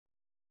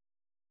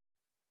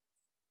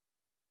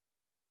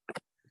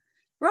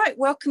Right,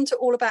 welcome to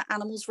All About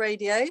Animals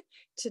Radio.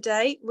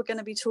 Today we're going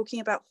to be talking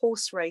about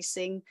horse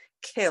racing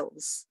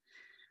kills,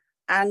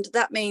 and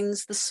that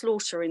means the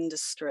slaughter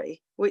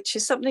industry, which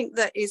is something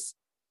that is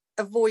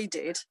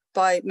avoided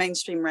by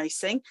mainstream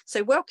racing.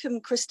 So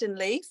welcome Kristin,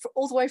 Leigh,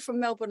 all the way from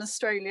Melbourne,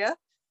 Australia.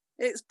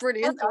 It's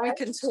brilliant that we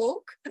can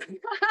talk.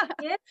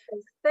 Yes,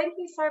 thank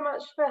you so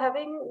much for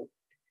having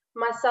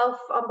myself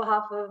on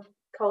behalf of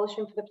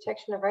Coalition for the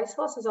Protection of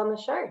Racehorses on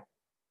the show.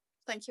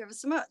 Thank you ever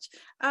so much.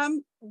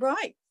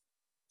 Right.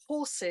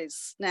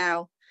 Horses.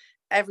 Now,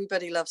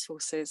 everybody loves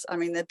horses. I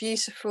mean, they're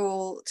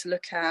beautiful to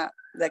look at.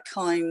 They're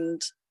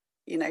kind,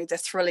 you know, they're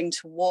thrilling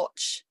to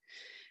watch.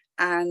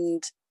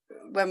 And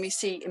when we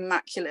see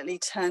immaculately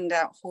turned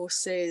out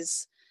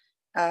horses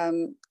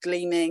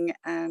gleaming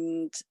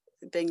and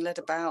being led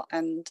about,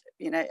 and,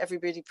 you know,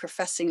 everybody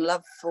professing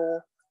love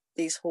for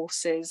these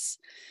horses,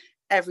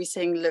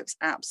 everything looks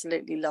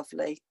absolutely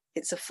lovely.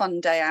 It's a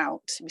fun day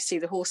out. We see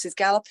the horses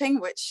galloping,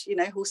 which, you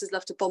know, horses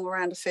love to bomb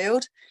around a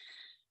field.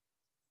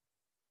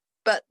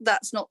 But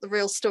that's not the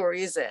real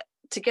story, is it?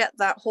 To get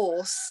that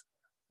horse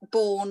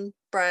born,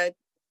 bred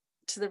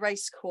to the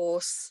race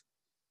course,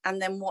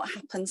 and then what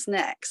happens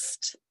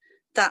next?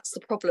 That's the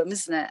problem,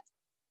 isn't it?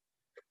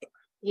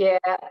 Yeah,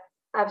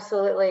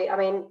 absolutely. I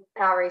mean,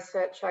 our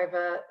research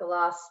over the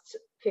last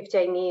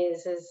 15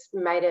 years has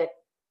made it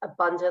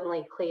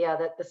abundantly clear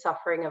that the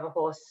suffering of a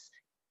horse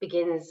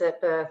begins at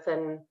birth,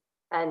 and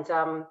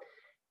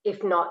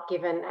if not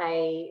given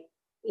a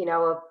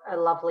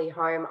lovely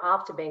home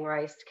after being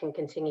raced, can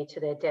continue to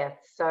their death.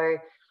 So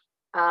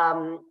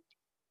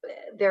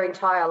their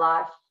entire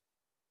life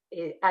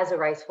as a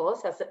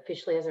racehorse,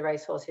 officially as a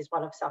racehorse, is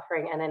one of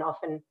suffering, and then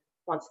often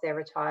once they're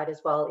retired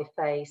as well, if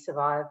they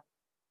survive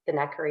the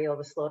knackery or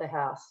the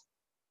slaughterhouse.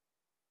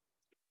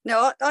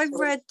 Now, I've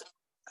read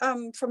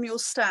from your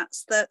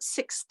stats that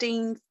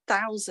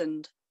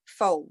 16,000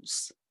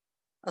 foals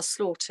are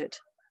slaughtered.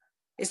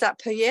 Is that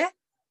per year?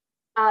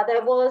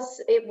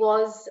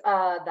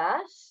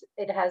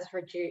 It has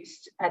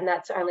reduced, and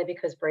that's only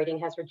because breeding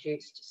has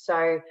reduced.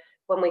 So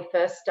when we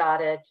first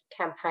started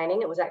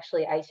campaigning, it was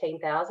actually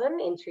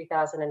 18,000 in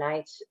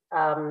 2008.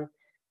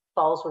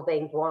 Foals were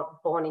being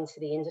born into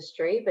the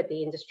industry, but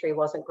the industry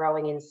wasn't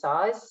growing in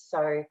size.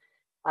 So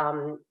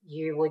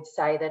you would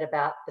say that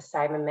about the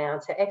same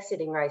amount are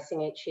exiting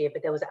racing each year,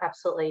 but there was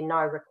absolutely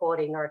no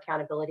recording or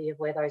accountability of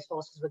where those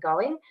horses were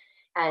going.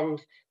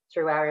 And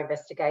through our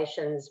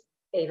investigations,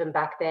 even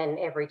back then,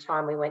 every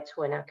time we went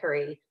to a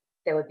knackery,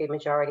 there would be a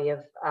majority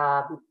of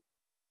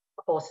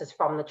horses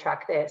from the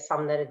track there,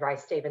 some that had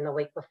raced even the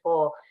week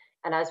before.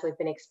 And as we've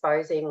been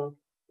exposing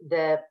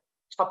the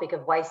topic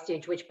of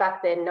wastage, which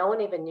back then no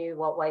one even knew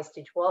what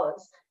wastage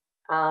was,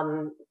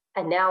 and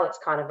now it's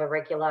kind of a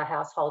regular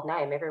household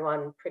name.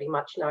 Everyone pretty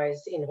much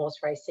knows in horse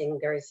racing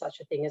there is such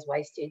a thing as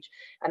wastage.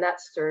 And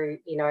that's through,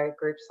 you know,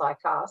 groups like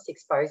us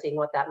exposing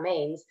what that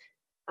means.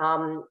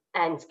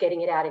 And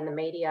getting it out in the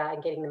media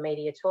and getting the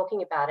media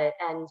talking about it.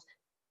 And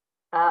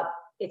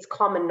it's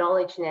common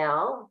knowledge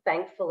now,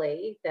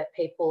 thankfully, that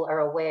people are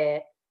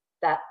aware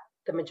that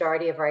the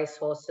majority of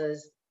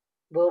racehorses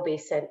will be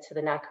sent to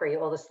the knackery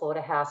or the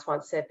slaughterhouse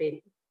once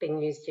they've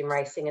been used in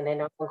racing and they're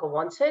no longer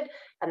wanted.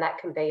 And that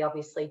can be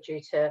obviously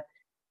due to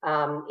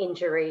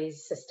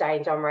injuries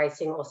sustained on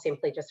racing, or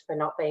simply just for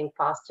not being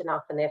fast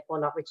enough and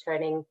therefore not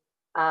returning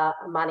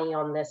money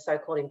on the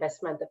so-called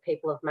investment that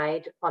people have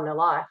made on their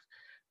life.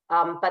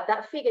 But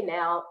that figure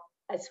now,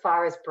 as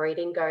far as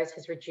breeding goes,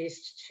 has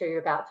reduced to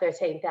about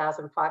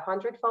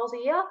 13,500 foals a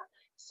year.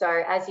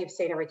 So as you've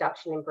seen a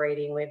reduction in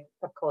breeding, we've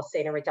of course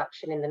seen a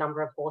reduction in the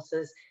number of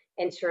horses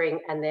entering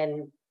and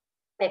then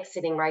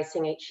exiting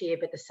racing each year.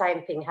 But the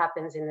same thing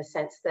happens in the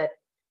sense that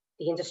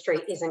the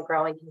industry isn't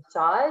growing in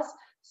size.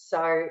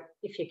 So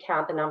if you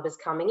count the numbers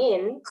coming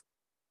in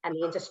and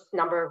the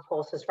number of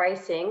horses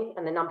racing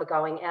and the number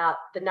going out,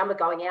 the number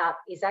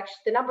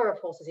of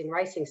horses in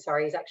racing,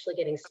 is actually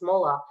getting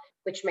smaller,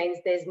 which means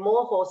there's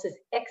more horses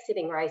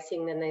exiting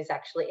racing than there's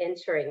actually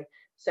entering.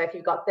 So if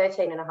you've got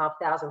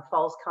 13,500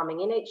 foals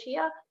coming in each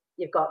year,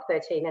 you've got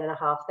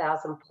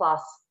 13,500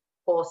 plus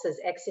horses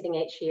exiting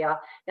each year.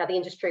 Now the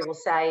industry will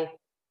say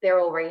they're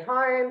all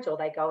rehomed, or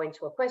they go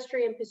into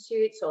equestrian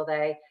pursuits, or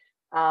they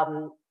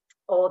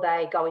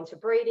go into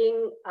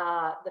breeding.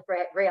 The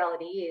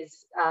reality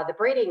is the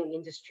breeding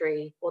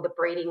industry, or the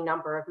breeding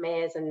number of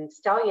mares and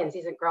stallions,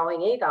 isn't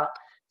growing either.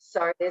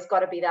 So there's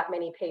got to be that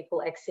many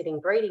people exiting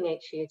breeding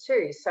each year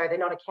too. So they're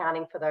not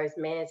accounting for those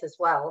mares as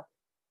well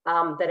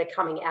that are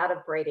coming out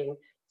of breeding.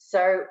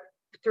 So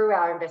through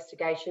our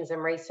investigations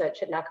and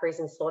research at knackeries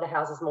and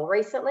slaughterhouses more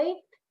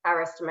recently,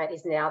 our estimate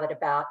is now that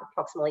about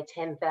approximately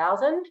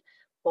 10,000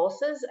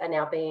 horses are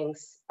now being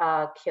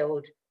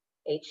killed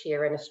each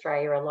year in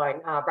Australia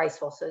alone,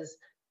 racehorses.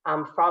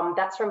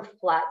 That's from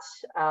flat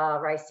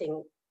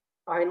racing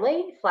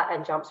only, flat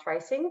and jumps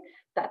racing.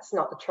 That's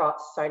not the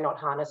trots, so not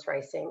harness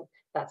racing.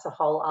 That's a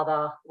whole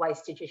other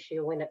wastage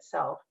issue in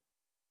itself.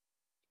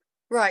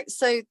 Right,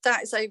 so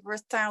that is over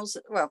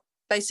 1,000, well,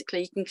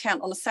 basically you can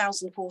count on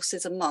 1,000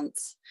 horses a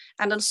month.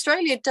 And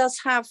Australia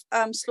does have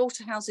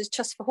slaughterhouses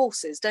just for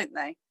horses, don't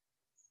they?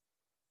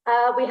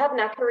 We have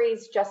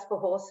knackeries just for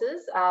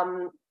horses,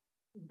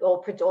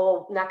 or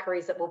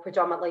knackeries that will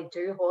predominantly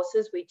do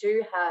horses. We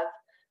do have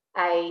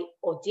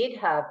did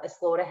have a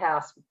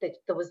slaughterhouse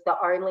that was the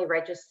only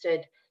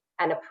registered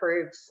and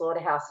approved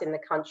slaughterhouse in the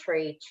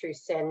country to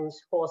send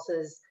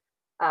horses,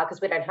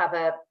 because we don't have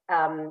a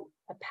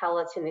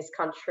pallet in this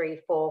country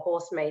for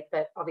horse meat,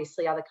 but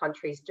obviously other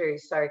countries do.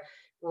 So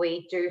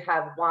we do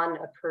have one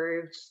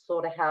approved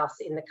slaughterhouse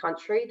in the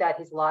country that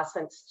is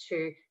licensed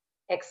to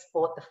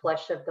export the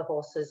flesh of the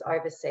horses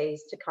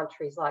overseas to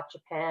countries like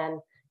Japan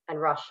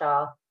and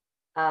Russia,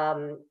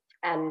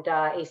 and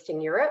Eastern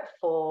Europe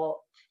for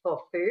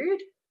food,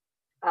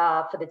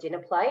 for the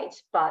dinner plate.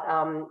 But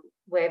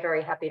we're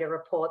very happy to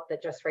report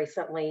that just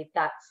recently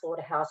that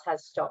slaughterhouse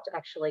has stopped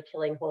actually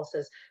killing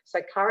horses.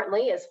 So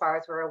currently, as far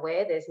as we're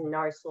aware, there's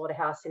no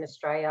slaughterhouse in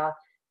Australia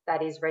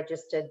that is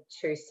registered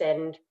to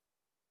send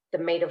the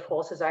meat of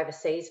horses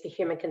overseas for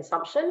human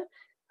consumption.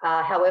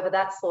 However,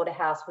 that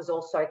slaughterhouse was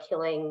also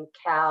killing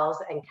cows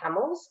and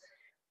camels,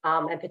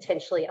 and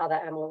potentially other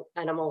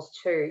animals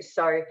too.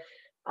 So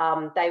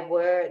they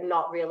were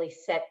not really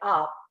set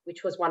up,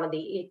 which was one of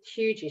the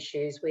huge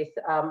issues with,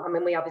 I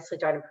mean, we obviously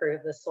don't approve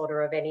of the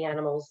slaughter of any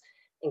animals,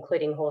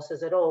 including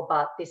horses at all,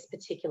 but this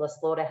particular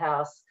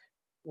slaughterhouse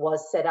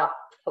was set up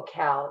for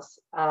cows,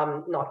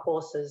 not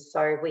horses.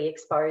 So we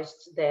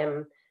exposed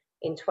them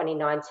in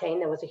 2019.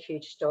 There was a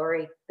huge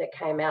story that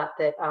came out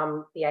that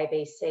the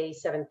ABC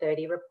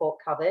 7:30 report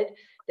covered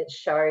that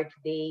showed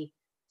the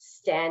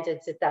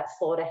standards of that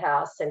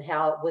slaughterhouse and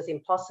how it was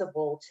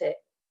impossible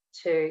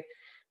to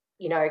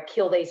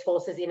kill these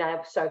horses in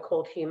a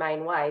so-called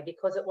humane way,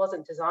 because it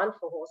wasn't designed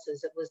for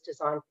horses, it was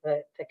designed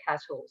for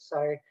cattle.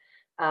 So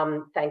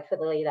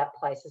thankfully that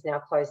place is now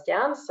closed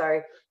down.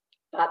 So,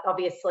 but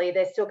obviously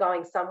they're still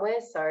going somewhere.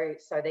 So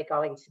they're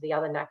going to the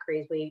other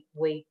knackeries.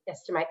 We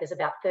estimate there's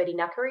about 30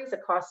 knackeries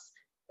across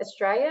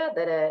Australia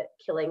that are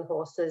killing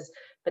horses,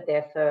 but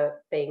they're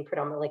for being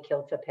predominantly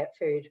killed for pet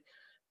food,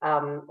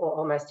 or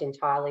almost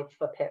entirely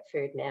for pet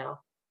food now.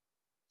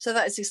 So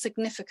that is a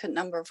significant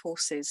number of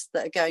horses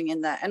that are going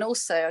in there. And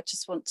also, I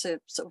just want to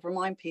sort of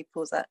remind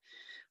people that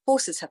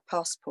horses have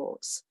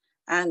passports,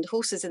 and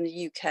horses in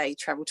the UK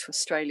travel to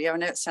Australia. I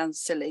know it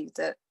sounds silly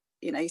that,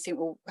 you think,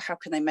 well, how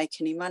can they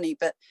make any money?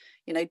 But,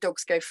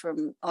 dogs go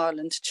from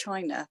Ireland to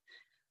China.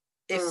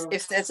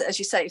 If there's, as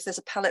you say, if there's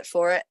a pallet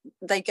for it,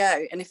 they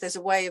go. And if there's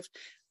a way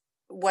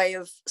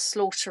of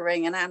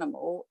slaughtering an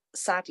animal,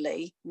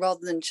 sadly,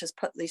 rather than just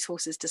put these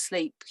horses to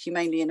sleep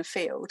humanely in a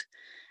field,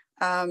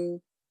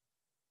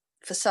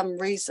 for some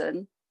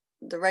reason,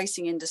 the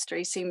racing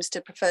industry seems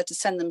to prefer to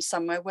send them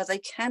somewhere where they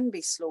can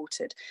be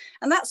slaughtered.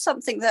 And that's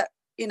something that,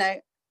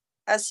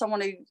 as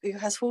someone who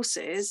has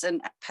horses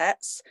and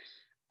pets,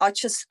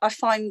 I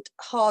find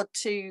hard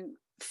to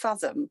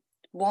fathom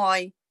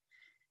why,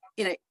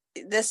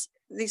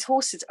 these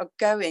horses are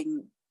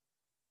going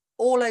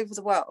all over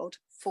the world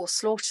for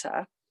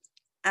slaughter,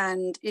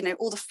 and,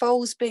 all the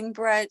foals being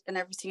bred and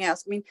everything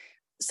else. I mean,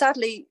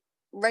 sadly,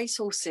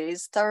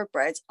 racehorses,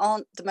 thoroughbreds,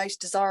 aren't the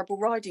most desirable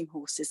riding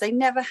horses. They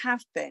never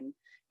have been.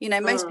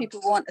 Most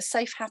people want a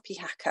safe, happy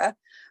hacker,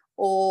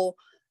 or,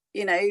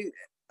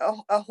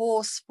 a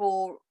horse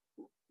for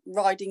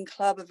riding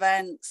club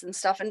events and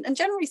stuff. And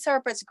generally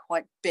thoroughbreds are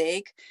quite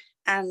big,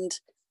 and,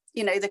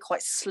 they're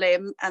quite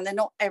slim, and they're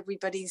not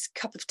everybody's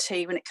cup of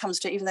tea when it comes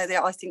to, even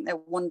though I think they're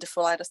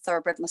wonderful. I had a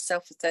thoroughbred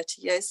myself for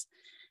 30 years.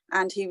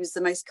 And he was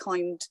the most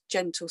kind,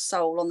 gentle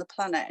soul on the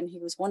planet, and he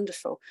was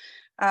wonderful.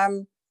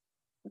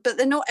 But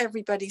they're not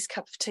everybody's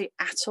cup of tea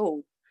at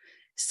all.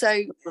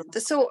 So the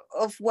sort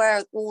of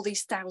where all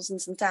these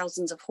thousands and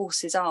thousands of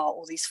horses are,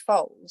 all these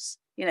foals,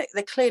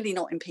 they're clearly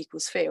not in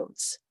people's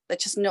fields. They're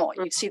just not.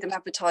 You see them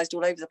advertised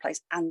all over the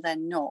place, and they're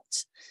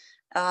not.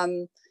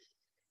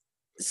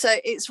 So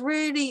it's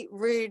really,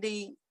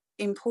 really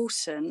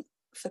important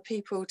for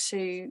people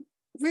to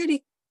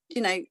really,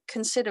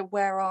 consider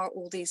where are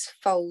all these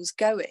foals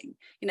going.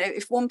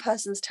 If one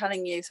person's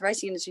telling you, if the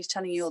racing industry is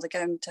telling you, or they're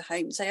going to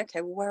home, say,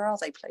 okay, well, where are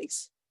they,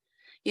 please?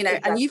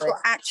 Exactly. And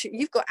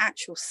you've got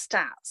actual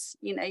stats.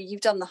 You've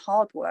done the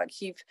hard work.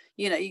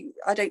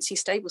 I don't see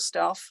stable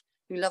staff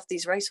who love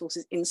these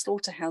racehorses in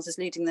slaughterhouses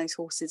leading those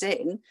horses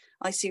in.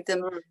 I see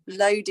them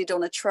loaded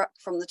on a truck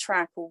from the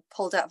track, or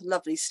pulled out of a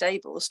lovely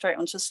stable straight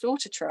onto a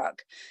slaughter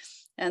truck,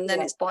 and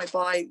then it's bye,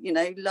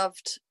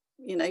 loved,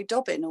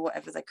 Dobbin, or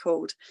whatever they're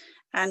called.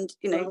 And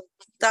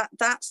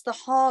that's the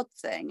hard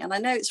thing. And I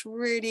know it's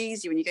really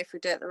easy when you go for a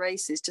day at the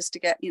races just to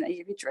get, you have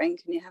your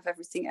drink and you have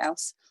everything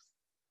else,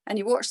 and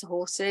you watch the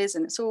horses,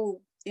 and it's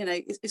all,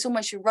 it's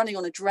almost you're running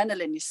on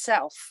adrenaline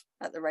yourself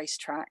at the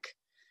racetrack,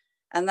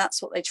 and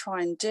that's what they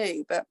try and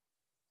do. But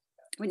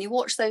when you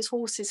watch those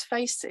horses'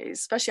 faces,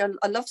 especially,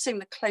 I love seeing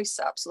the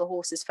close-ups of the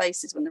horses'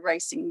 faces when the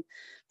racing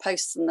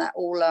posts and that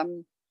all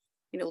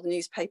all the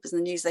newspapers and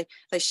the news,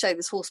 they show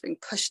this horse being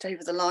pushed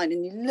over the line,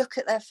 and you look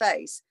at their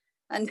face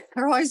and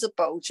their eyes are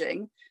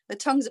bulging, their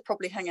tongues are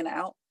probably hanging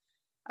out,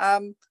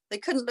 They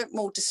couldn't look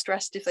more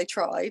distressed if they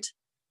tried.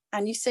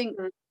 And you think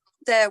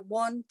they're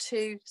 1,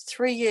 2,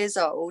 3 years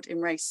old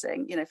in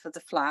racing, you know, for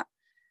the flat,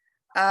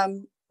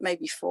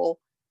 maybe 4.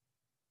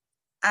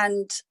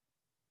 And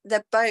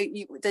they're both,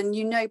 then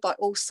you know by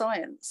all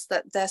science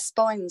that their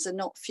spines are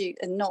not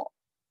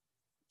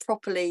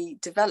properly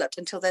developed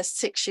until they're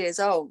 6 years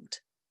old.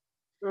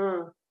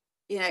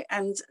 You know,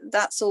 and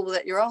that's all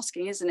that you're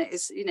asking, isn't it?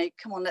 Is, you know,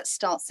 come on, let's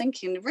start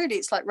thinking. Really,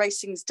 it's like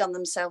racing's done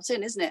themselves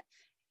in, isn't it?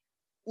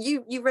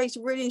 You raised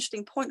a really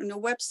interesting point on your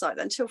website that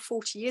until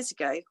 40 years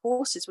ago,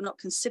 horses were not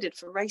considered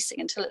for racing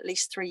until at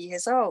least 3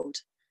 years old.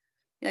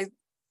 You know,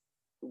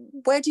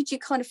 where did you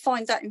kind of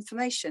find that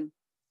information?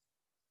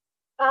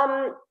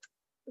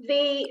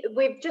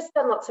 We've just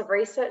done lots of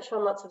research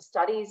on lots of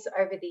studies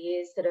over the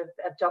years that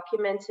have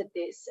documented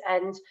this.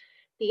 And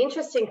the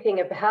interesting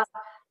thing about,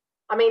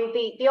 I mean,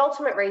 the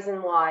ultimate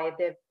reason why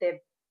they've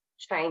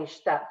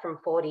changed that from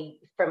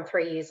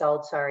 3 years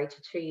old, to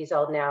 2 years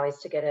old now is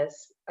to get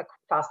us a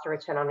faster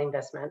return on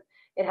investment.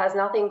 It has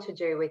nothing to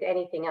do with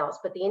anything else,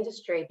 but the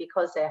industry,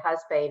 because there has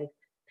been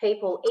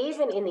people,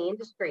 even in the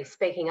industry,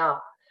 speaking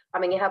up. I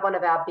mean, you have one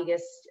of our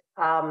biggest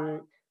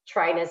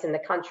trainers in the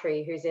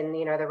country who's in,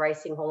 you know, the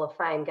Racing Hall of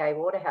Fame, Gay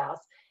Waterhouse,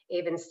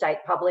 even state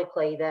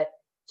publicly that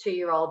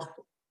 2-year-old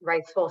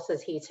race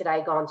horses here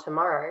today, gone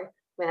tomorrow.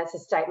 I mean, that's a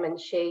statement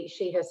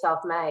she herself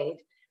made.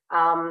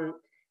 And,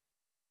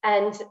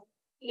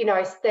 you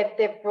know,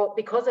 they've brought,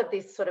 because of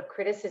this sort of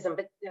criticism,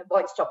 but it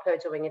won't stop her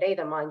doing it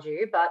either, mind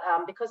you, but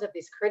because of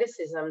this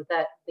criticism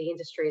that the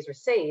industry has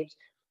received,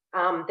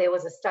 there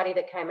was a study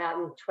that came out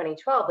in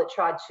 2012 that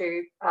tried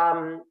to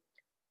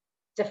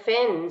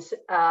defend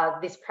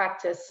this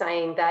practice,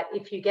 saying that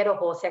if you get a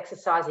horse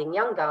exercising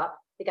younger,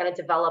 they're going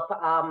to develop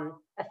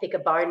a thicker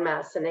bone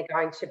mass and they're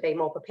going to be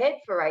more prepared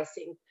for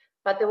racing.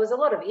 But there was a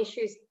lot of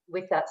issues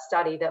with that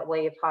study that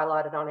we have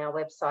highlighted on our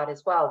website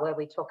as well, where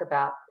we talk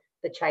about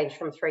the change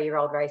from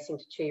 3-year-old racing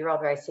to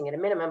 2-year-old racing at a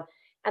minimum.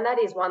 And that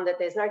is one that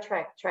there's no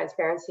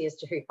transparency as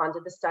to who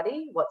funded the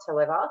study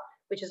whatsoever,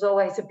 which is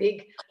always a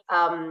big,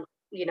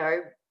 you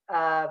know,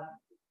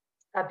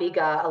 a big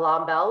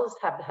alarm bells,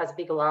 has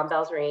big alarm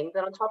bells ringing.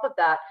 But on top of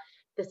that,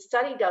 the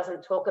study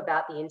doesn't talk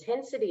about the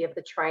intensity of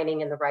the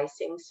training and the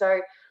racing. So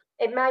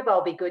it may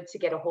well be good to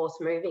get a horse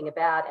moving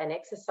about and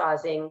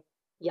exercising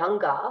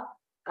younger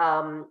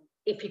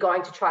if you're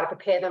going to try to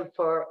prepare them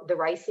for the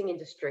racing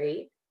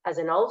industry as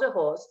an older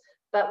horse.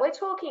 But we're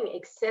talking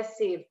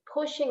excessive,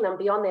 pushing them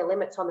beyond their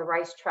limits on the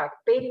racetrack,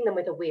 beating them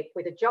with a whip,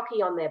 with a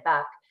jockey on their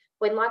back,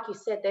 when, like you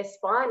said, their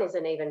spine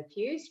isn't even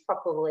fused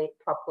properly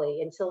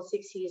until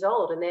 6 years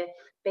old, and they're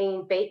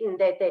being beaten.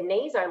 Their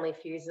knees only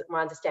fuse,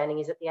 my understanding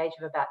is, at the age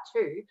of about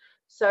 2.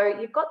 So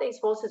you've got these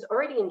horses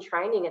already in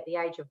training at the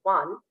age of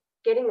 1,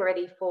 getting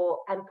ready for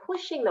and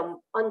pushing them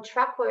on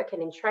track work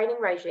and in training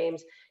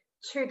regimes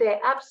to their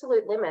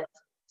absolute limits,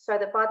 so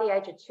that by the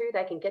age of 2,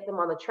 they can get them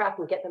on the track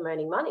and get them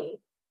earning money.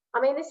 I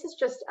mean, this is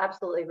just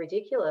absolutely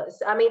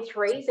ridiculous. I mean,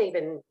 3 is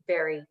even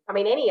very, I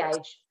mean, any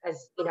age,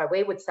 as you know,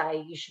 we would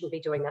say you shouldn't be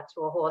doing that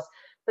to a horse,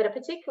 but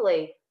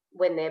particularly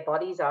when their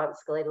bodies aren't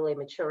skeletally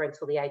mature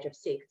until the age of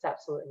 6, it's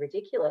absolutely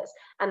ridiculous.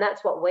 And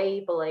that's what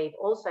we believe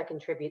also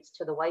contributes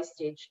to the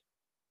wastage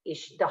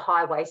issue, the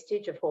high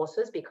wastage of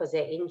horses, because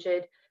they're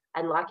injured.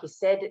 And like you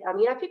said, you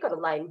know, if you've got a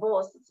lame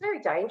horse, it's very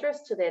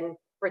dangerous to then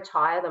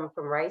retire them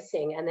from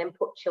racing and then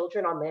put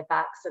children on their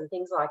backs and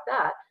things like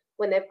that,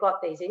 when they've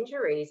got these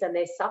injuries and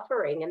they're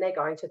suffering and they're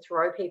going to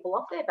throw people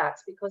off their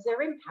backs because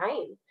they're in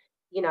pain,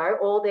 you know,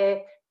 or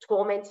they're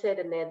tormented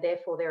and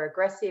therefore they're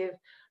aggressive.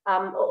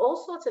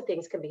 All sorts of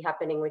things can be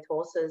happening with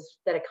horses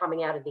that are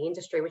coming out of the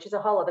industry, which is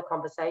a whole other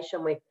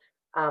conversation with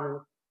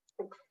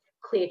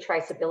clear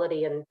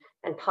traceability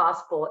and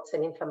passports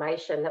and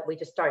information that we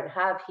just don't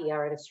have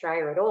here in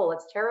Australia at all.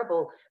 It's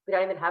terrible. We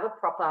don't even have a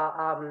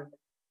proper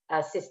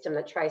system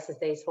that traces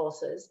these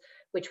horses,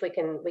 which we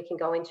can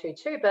go into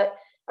too. But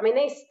I mean,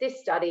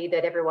 this study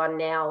that everyone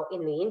now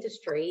in the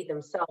industry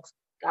themselves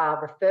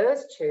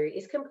refers to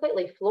is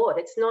completely flawed.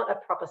 It's not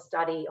a proper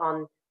study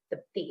on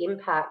the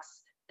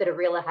impacts that are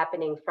really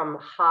happening from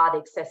hard,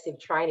 excessive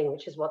training,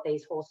 which is what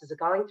these horses are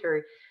going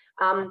through.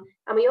 And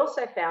we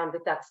also found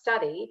with that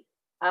study,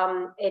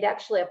 it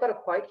actually, I've got a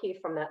quote here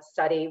from that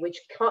study, which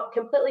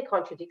completely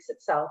contradicts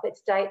itself. It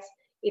states,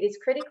 "It is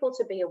critical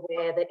to be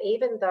aware that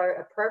even though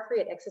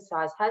appropriate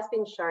exercise has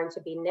been shown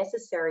to be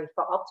necessary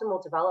for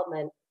optimal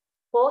development,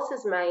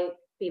 horses may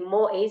be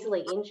more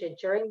easily injured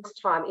during this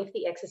time if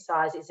the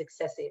exercise is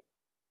excessive."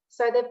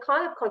 So they've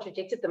kind of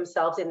contradicted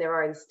themselves in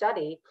their own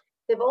study.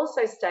 They've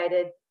also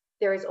stated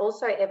there is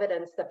also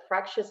evidence that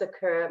fractures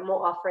occur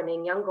more often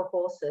in younger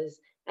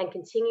horses and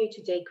continue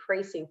to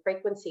decrease in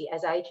frequency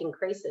as age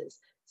increases.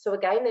 So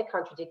again, they're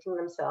contradicting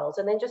themselves.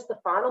 And then just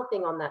the final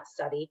thing on that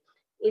study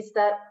is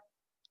that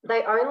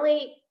they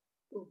only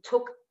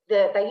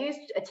they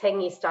used a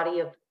 10-year study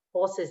of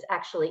horses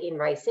actually in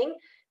racing.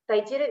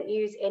 They didn't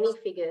use any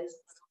figures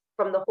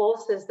from the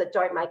horses that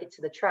don't make it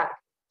to the track.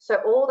 So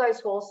all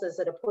those horses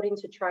that are put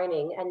into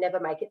training and never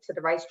make it to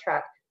the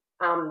racetrack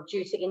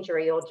due to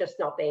injury or just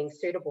not being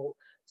suitable.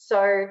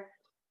 So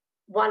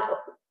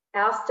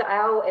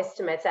our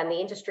estimates and the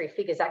industry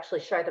figures actually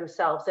show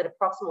themselves that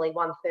approximately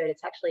 1/3,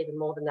 it's actually even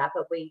more than that,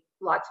 but we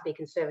like to be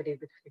conservative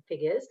with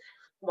figures.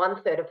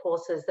 1/3 of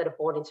horses that are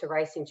born into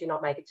racing do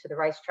not make it to the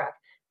racetrack.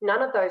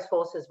 None of those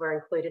horses were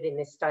included in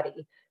this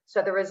study.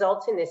 So the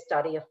results in this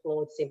study are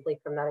flawed simply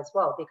from that as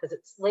well, because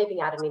it's leaving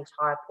out an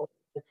entire portion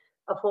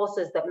of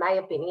horses that may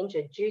have been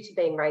injured due to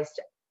being raced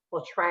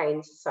or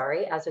trained,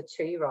 as a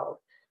 2-year-old,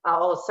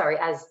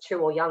 as 2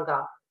 or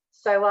younger.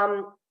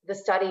 So the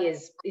study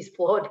is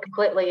flawed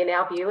completely in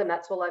our view, and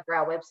that's all over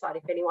our website.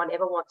 If anyone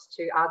ever wants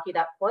to argue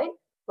that point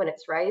when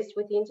it's raised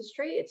with the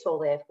industry, it's all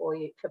there for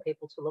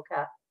people to look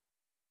at.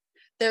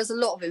 There's a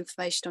lot of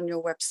information on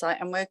your website,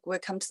 and we'll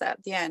come to that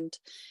at the end.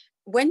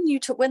 When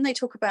they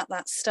talk about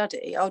that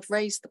study, I would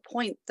raise the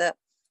point that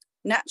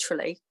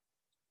naturally,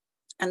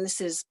 and this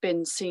has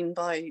been seen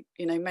by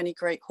many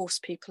great horse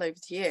people over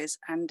the years,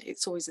 and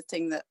it's always a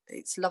thing that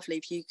it's lovely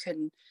if you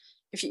can,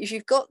 if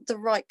you've got the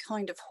right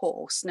kind of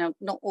horse. Now,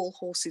 not all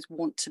horses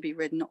want to be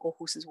ridden, not all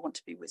horses want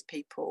to be with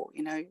people.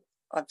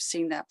 I've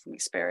seen that from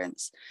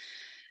experience.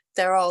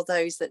 There are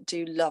those that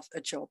do love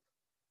a job,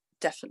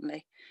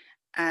 definitely,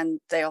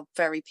 and they are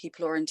very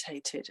people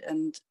orientated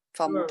and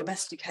far more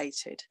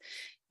domesticated.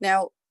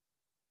 Now,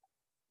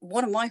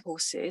 one of my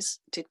horses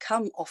did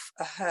come off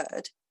a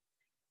herd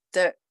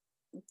that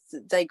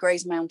they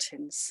graze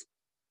mountains,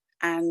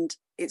 and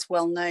it's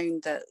well known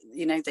that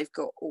they've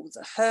got all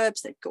the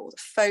herbs, they've got all the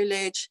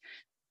foliage.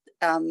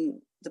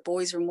 The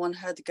boys are in one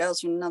herd, the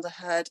girls are in another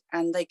herd,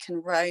 and they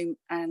can roam,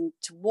 and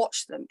to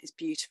watch them is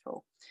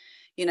beautiful.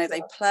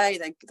 They play,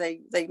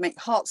 they make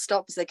heart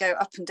stop as they go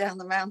up and down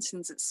the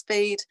mountains at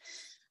speed.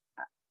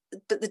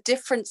 But the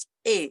difference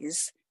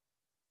is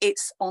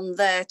it's on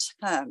their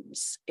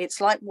terms. It's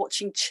like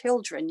watching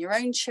children, your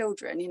own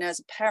children. As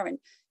a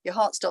parent, your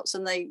heart stops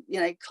when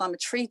they climb a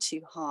tree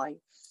too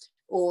high,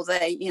 or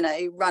they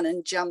run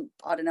and jump,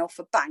 I don't know, off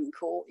a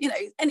bank, or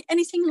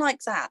anything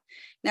like that.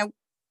 Now,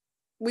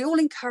 we all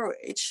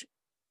encourage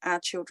our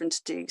children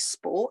to do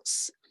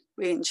sports.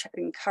 We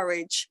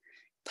encourage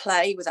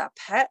play with our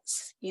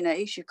pets.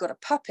 If you've got a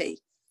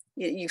puppy,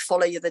 you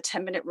follow the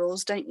 10-minute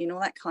rules, don't you, and all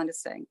that kind of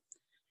thing.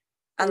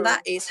 And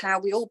that is how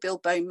we all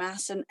build bone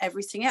mass and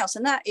everything else.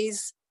 And that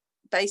is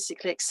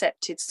basically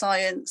accepted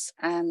science,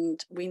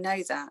 and we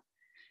know that.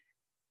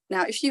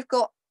 Now, if you've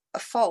got a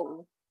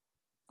foal,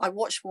 I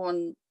watched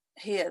one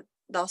here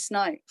last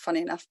night,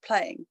 funny enough,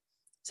 playing.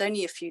 It's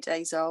only a few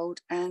days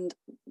old, and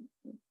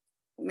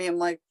me and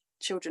my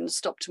children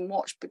stopped and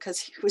watched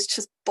because he was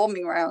just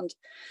bombing around,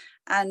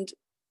 and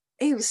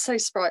he was so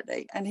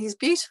sprightly, and he's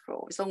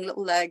beautiful, his long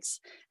little legs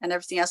and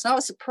everything else. And I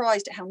was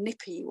surprised at how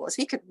nippy he was.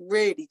 He could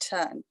really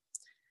turn.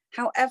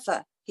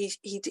 However,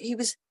 he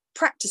was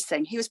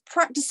practicing. He was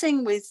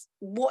practicing with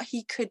what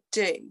he could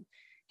do.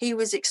 He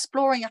was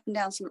exploring up and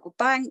down some little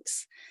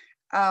banks,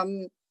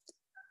 and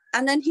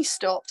then he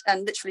stopped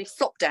and literally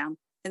flopped down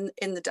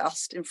in the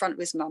dust in front of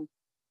his mum.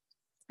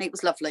 It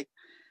was lovely.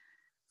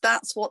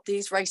 That's what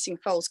these racing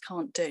foals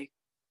can't do.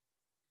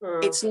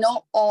 It's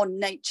not on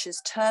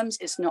nature's terms.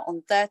 It's not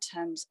on their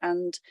terms.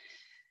 And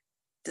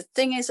the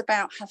thing is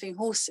about having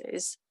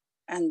horses,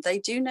 and they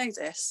do know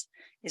this,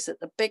 is that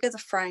the bigger the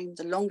frame,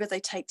 the longer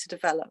they take to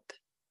develop.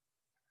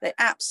 They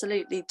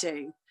absolutely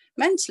do.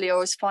 Mentally, I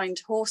always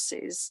find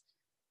horses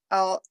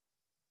are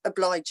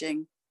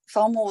obliging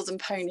far more than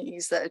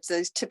ponies. That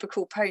those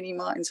typical pony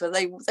minds where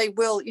they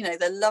will,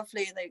 they're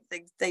lovely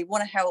and they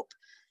want to help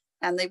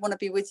and they want to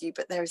be with you,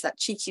 but there is that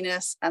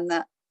cheekiness and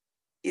that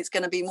it's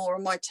going to be more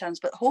on my terms.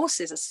 But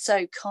horses are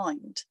so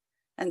kind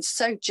and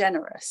so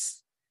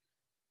generous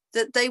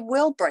that they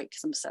will break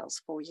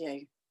themselves for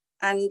you.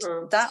 And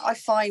that I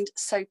find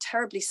so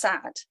terribly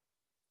sad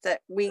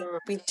that we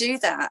do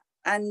that.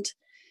 And,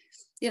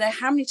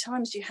 how many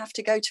times do you have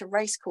to go to a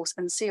race course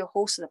and see a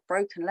horse with a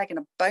broken leg and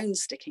a bone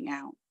sticking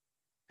out?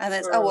 And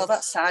there's, oh, well,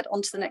 that's sad.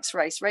 On to the next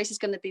race. Race is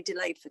going to be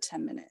delayed for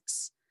 10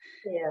 minutes.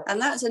 Yeah.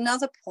 And that's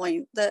another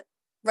point, that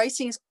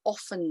racing is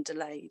often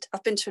delayed.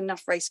 I've been to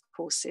enough race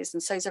courses,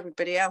 and so is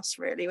everybody else,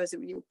 really, whether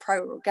you're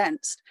pro or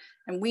against.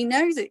 And we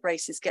know that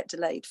races get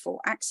delayed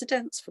for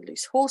accidents, for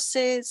loose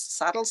horses,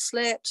 saddle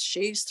slips,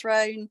 shoes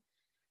thrown.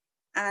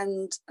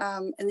 And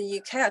in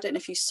the UK, I don't know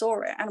if you saw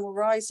it, Animal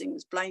Rising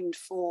was blamed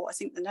for, I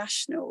think, the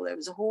National. There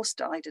was a horse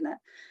died in it.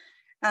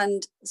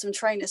 And some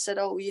trainers said,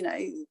 oh,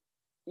 you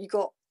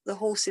got the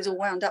horses all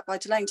wound up by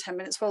delaying 10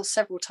 minutes. Well,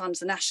 several times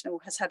the National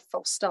has had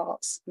false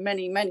starts.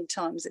 Many, many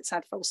times it's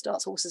had false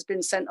starts. Horses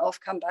been sent off,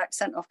 come back,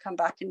 sent off, come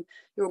back. And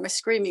you're almost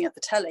screaming at the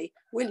telly,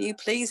 will you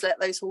please let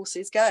those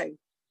horses go?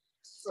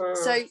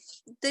 So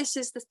this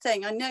is the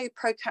thing. I know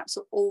pro caps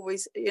will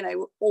always,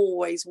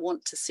 always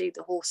want to see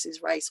the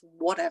horses race,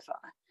 whatever.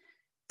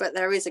 But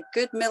there is a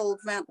good middle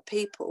amount of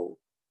people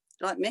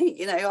like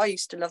me, I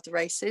used to love the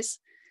races,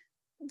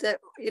 that,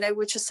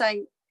 we're just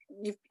saying,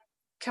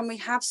 can we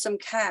have some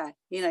care?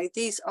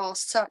 These are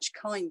such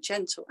kind,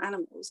 gentle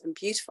animals and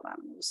beautiful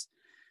animals,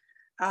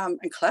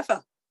 and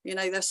clever.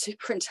 They're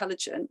super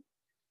intelligent.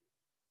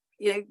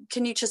 you know,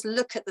 can you just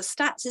look at the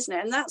stats, isn't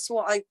it? And that's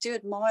what I do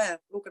admire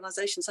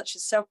organisations such as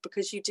yourself,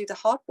 because you do the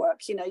hard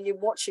work. You know, you're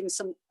watching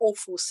some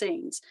awful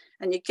scenes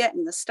and you're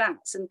getting the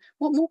stats. And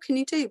what more can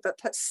you do but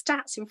put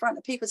stats in front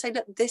of people and say,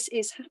 look, this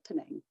is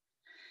happening.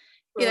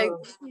 You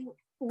know,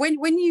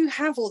 when you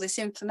have all this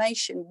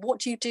information, what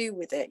do you do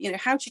with it? You know,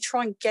 how do you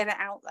try and get it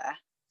out there?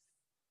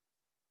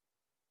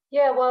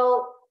 Yeah,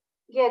 well,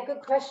 yeah,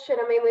 good question.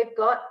 I mean, we've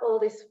got all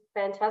this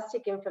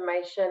fantastic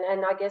information,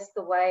 and I guess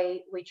the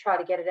way we try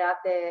to get it out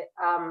there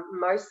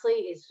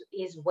mostly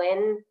is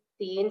when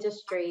the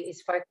industry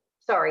is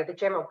the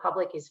general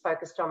public is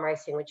focused on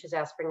racing, which is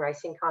our spring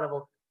racing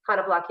carnival, kind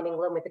of like in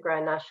England with the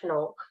Grand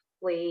National.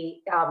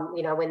 We,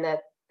 you know, when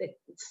it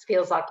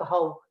feels like the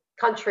whole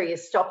country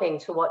is stopping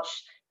to watch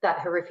that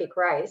horrific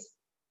race.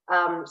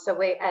 So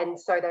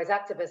those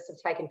activists have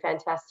taken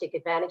fantastic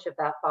advantage of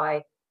that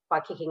by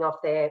kicking off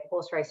their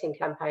horse racing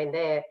campaign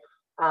there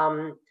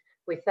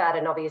with that.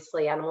 And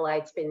obviously Animal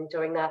Aid's been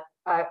doing that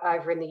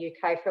over in the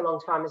UK for a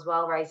long time as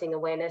well, raising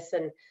awareness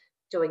and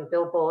doing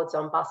billboards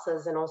on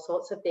buses and all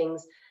sorts of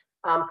things,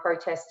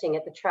 protesting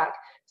at the track.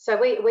 So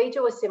we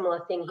do a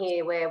similar thing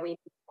here where we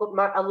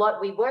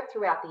work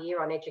throughout the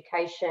year on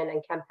education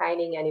and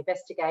campaigning and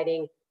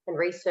investigating and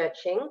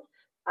researching.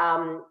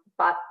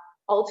 But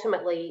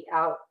ultimately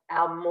our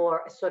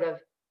more sort of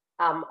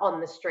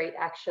on the street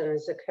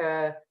actions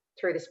occur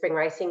through the Spring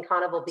Racing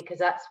Carnival, because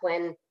that's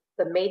when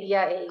the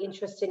media are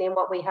interested in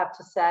what we have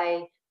to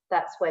say.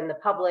 That's when the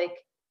public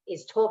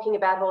is talking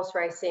about horse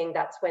racing.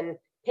 That's when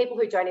people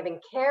who don't even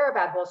care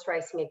about horse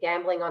racing are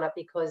gambling on it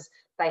because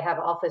they have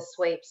office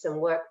sweeps and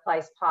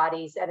workplace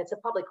parties, and it's a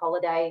public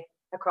holiday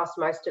across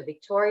most of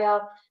Victoria.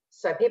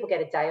 So people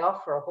get a day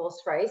off for a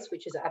horse race,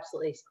 which is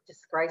absolutely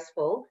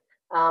disgraceful.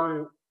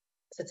 So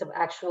it's an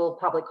actual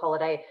public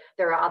holiday.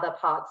 There are other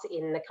parts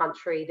in the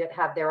country that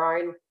have their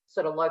own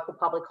sort of local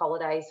public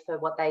holidays for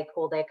what they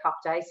call their Cup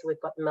Day. So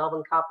we've got the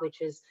Melbourne Cup, which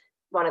is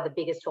one of the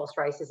biggest horse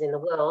races in the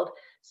world.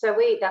 So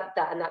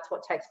and that's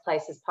what takes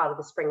place as part of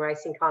the Spring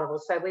Racing Carnival.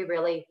 So we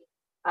really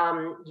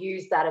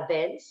use that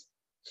event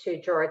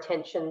to draw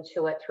attention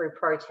to it through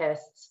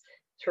protests,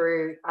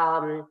 through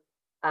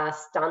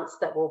stunts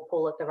that we'll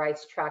pull at the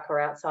racetrack or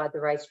outside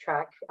the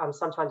racetrack,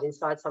 sometimes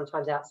inside,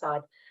 sometimes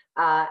outside,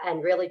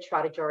 and really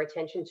try to draw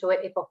attention to it.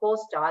 If a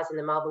horse dies in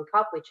the Melbourne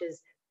Cup, which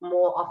is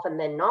more often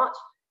than not,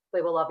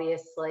 we will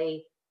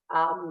obviously,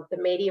 the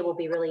media will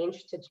be really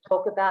interested to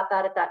talk about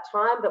that at that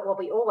time. But what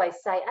we always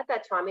say at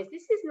that time is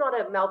this is not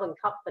a Melbourne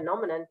Cup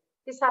phenomenon.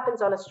 This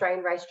happens on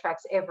Australian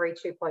racetracks every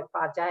 2.5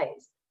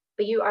 days.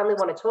 But you only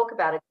want to talk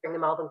about it during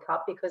the Melbourne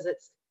Cup because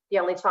it's the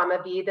only time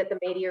of year that the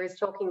media is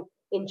talking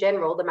in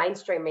general, the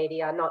mainstream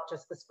media, not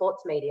just the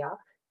sports media,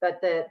 but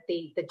the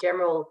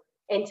general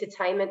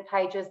entertainment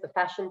pages, the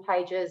fashion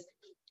pages.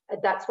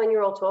 That's when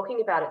you're all talking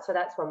about it. So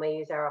that's when we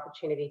use our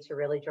opportunity to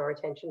really draw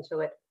attention to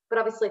it. But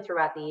obviously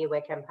throughout the year,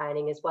 we're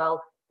campaigning as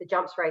well. The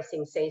jumps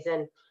racing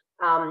season,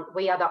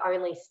 we are the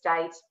only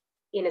state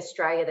in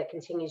Australia that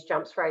continues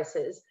jumps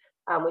races,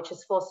 which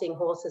is forcing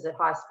horses at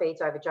high speeds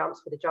over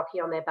jumps with a jockey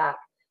on their back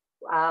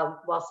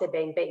whilst they're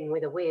being beaten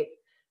with a whip.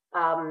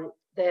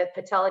 The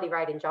fatality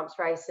rate in jumps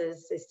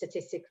races is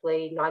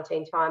statistically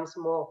 19 times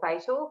more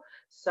fatal,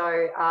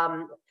 so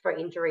for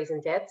injuries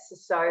and deaths.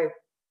 So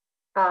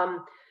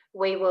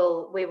we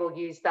will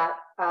use that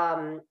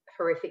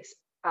horrific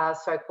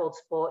so-called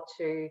sport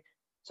to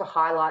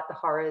highlight the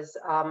horrors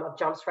of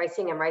jumps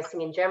racing and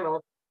racing in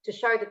general, to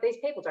show that these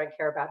people don't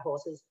care about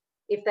horses.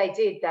 If they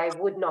did, they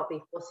would not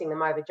be forcing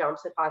them over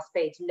jumps at high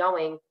speeds,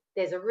 knowing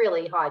there's a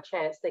really high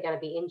chance they're going to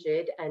be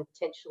injured and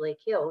potentially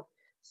killed.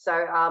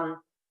 So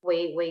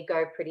we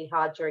go pretty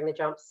hard during the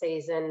jump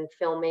season,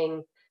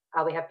 filming.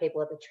 We have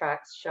people at the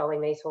tracks showing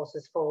these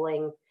horses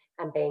falling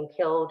and being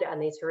killed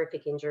and these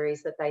horrific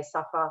injuries that they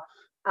suffer.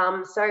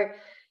 So,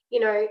 you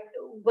know,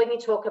 when you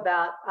talk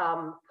about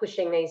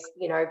pushing these,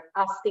 you know,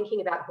 us thinking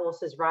about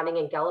horses running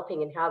and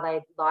galloping and how they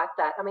like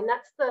that, I mean,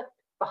 that's the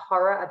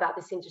horror about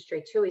this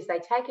industry too, is they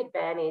take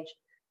advantage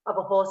of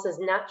a horse's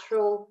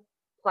natural,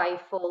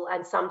 playful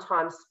and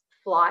sometimes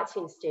flight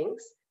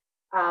instincts,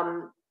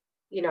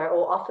 you know,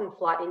 or often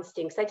flight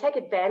instincts. They take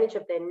advantage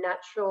of their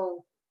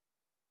natural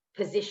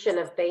position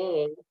of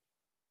being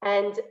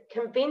and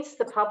convince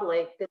the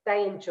public that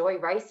they enjoy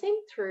racing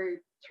through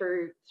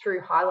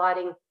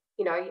highlighting.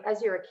 You know,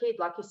 as you're a kid,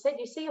 like you said,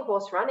 you see a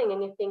horse running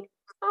and you think,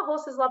 oh,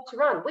 horses love to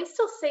run. We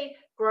still see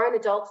grown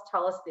adults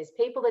tell us this,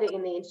 people that are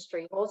in the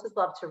industry, horses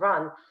love to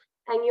run.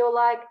 And you're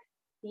like,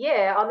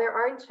 yeah, on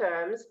their own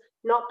terms,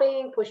 not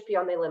being pushed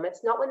beyond their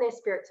limits, not when their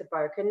spirits are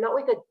broken, not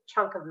with a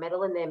chunk of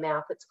metal in their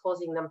mouth that's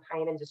causing them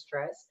pain and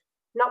distress,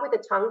 not with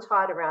a tongue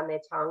tied around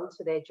their tongue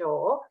to their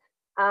jaw,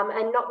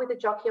 and not with a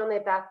jockey on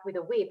their back with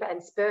a whip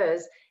and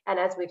spurs. And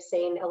as we've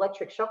seen,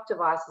 electric shock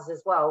devices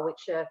as well,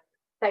 which are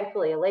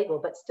thankfully illegal,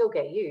 but still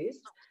get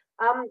used.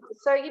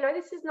 So, you know,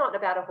 this is not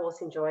about a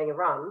horse enjoying a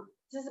run.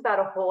 This is about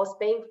a horse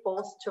being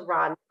forced to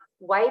run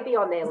way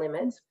beyond their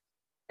limits.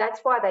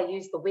 That's why they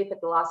use the whip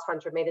at the last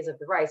 100 metres of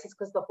the race. It's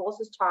because the horse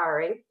is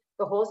tiring,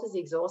 the horse is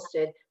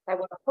exhausted. They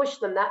want to push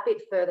them that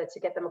bit further to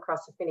get them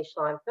across the finish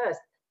line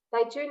first.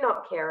 They do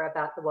not care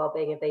about the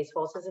well-being of these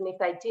horses, and if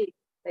they did,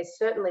 they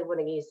certainly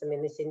wouldn't use them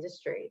in this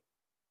industry.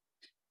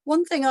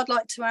 One thing I'd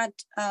like to add,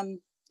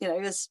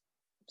 as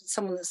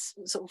someone that's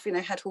sort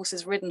of, had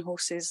horses, ridden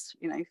horses,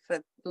 for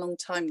a long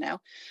time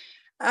now,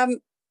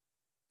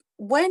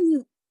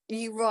 when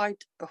you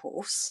ride a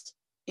horse,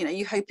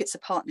 you hope it's a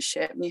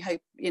partnership, and you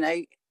hope,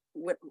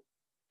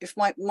 if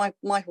my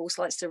horse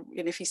likes to,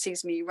 if he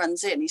sees me, he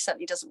runs in. He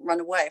certainly doesn't run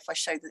away if I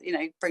show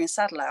that, bring a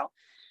saddle out.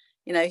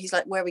 He's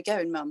like, where are we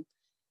going, mum?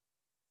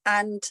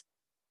 And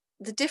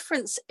the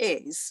difference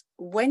is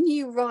when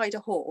you ride a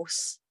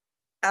horse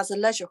as a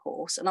leisure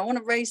horse, and I want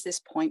to raise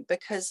this point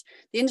because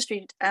the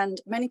industry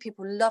and many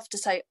people love to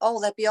say, oh,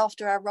 they'll be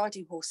after our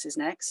riding horses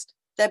next.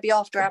 They'll be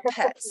after our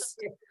pets.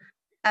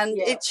 And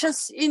it's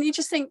just, you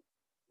just think,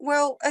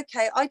 well,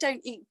 okay, I don't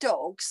eat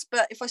dogs,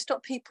 but if I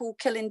stop people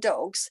killing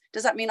dogs,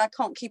 does that mean I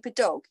can't keep a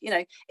dog?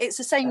 It's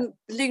the same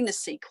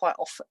lunacy quite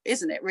often,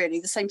 isn't it, really?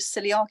 The same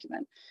silly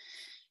argument.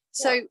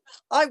 So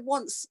I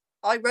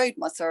rode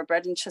my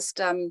thoroughbred in just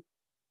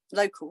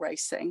local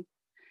racing.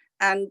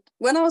 And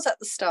when I was at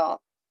the start,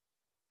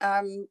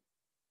 everybody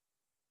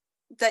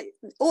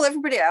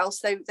else,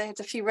 they had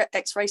a few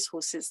ex-race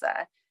horses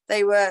there.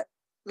 They were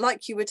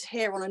like you would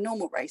hear on a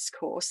normal race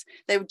course.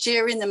 They were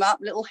jeering them up,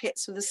 little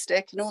hits with a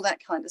stick and all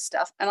that kind of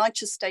stuff. And I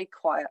just stayed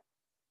quiet.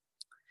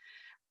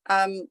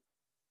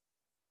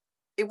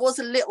 It was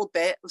a little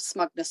bit of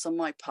smugness on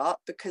my part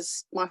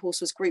because my horse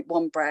was Group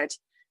 1 bred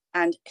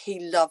and he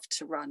loved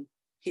to run.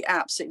 He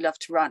absolutely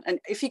loved to run. And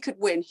if he could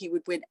win, he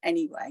would win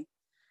anyway.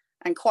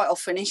 And quite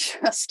often he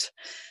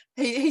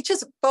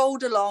just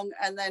bowled along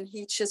and then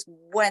he just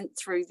went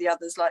through the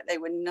others like they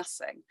were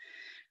nothing.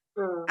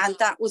 And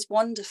that was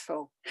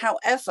wonderful.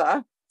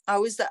 However, I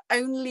was the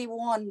only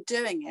one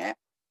doing it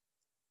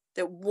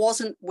that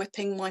wasn't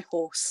whipping my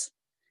horse.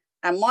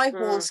 And my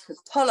horse could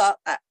pull up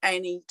at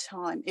any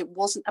time. It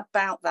wasn't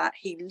about that.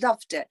 He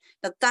loved it.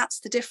 Now that's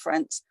the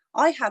difference.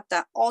 I had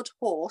that odd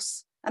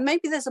horse, and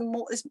maybe there's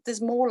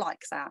more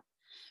like that,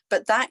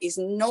 but that is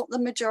not the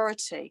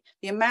majority.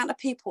 The amount of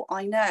people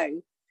I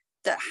know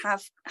that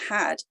have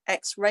had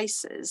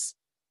ex-racers,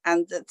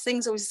 and the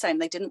thing's always the same.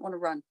 They didn't want to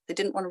run. They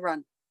didn't want to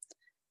run.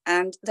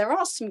 And there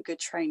are some good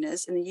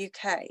trainers in the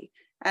UK.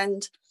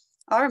 And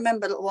I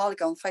remember a little while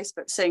ago on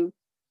Facebook seeing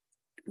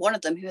one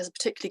of them who has a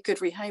particularly good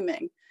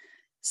rehoming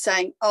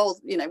saying, oh,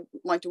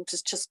 my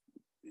daughter's just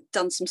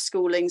done some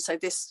schooling, so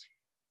this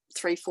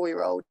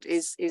 3-4-year-old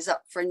is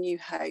up for a new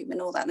home and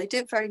all that. And they do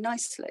it very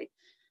nicely.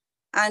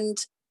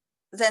 And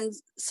then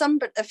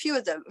a few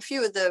of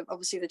the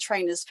obviously the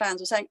trainers'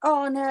 fans were saying,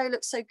 oh no,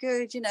 looks so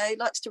good, he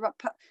likes to run.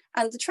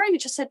 And the trainer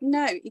just said,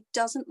 no, he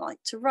doesn't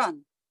like to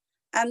run.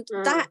 And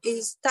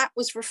that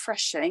was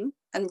refreshing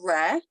and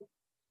rare.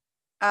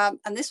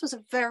 And this was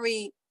a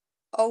very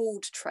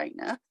old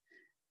trainer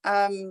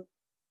who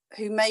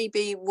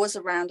maybe was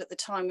around at the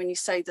time when you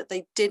say that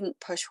they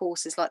didn't push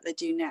horses like they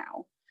do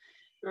now.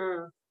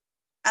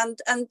 And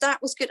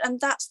that was good.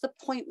 And that's the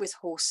point with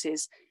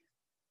horses.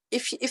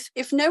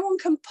 If no one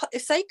can,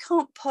 if they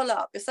can't pull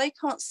up, if they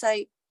can't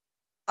say,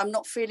 I'm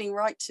not feeling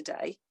right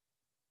today,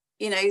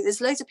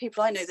 there's loads of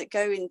people I know that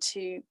go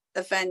into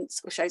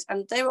events or shows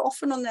and they were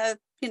often on their,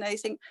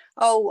 think,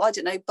 oh, I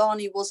don't know,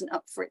 Barney wasn't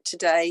up for it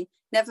today.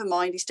 Never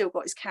mind, he still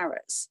got his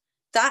carrots.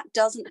 That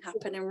doesn't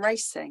happen in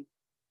racing.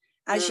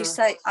 As you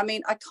say, I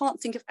mean, I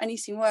can't think of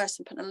anything worse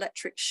than putting an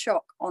electric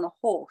shock on a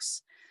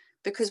horse,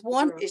 because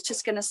one, it's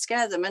just going to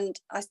scare them. And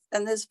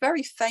there's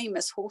very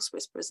famous horse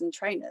whisperers and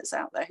trainers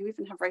out there who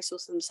even have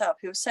racehorses themselves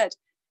who have said,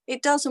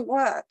 it doesn't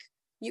work.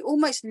 You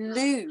almost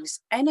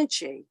lose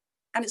energy.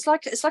 And it's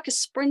like a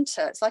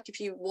sprinter. It's like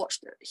if you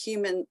watched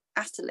human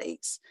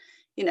athletes,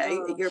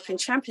 at European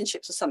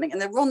Championships or something,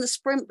 and they're on the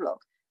sprint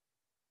block.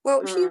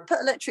 Well, if you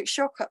put electric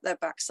shock up their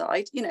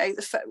backside,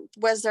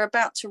 whereas they're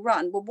about to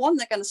run, well, one,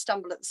 they're going to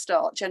stumble at the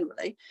start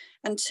generally,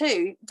 and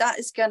two, that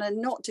is going to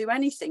not do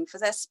anything for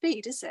their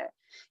speed, is it?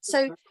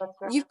 So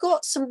you've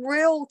got some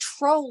real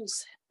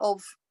trolls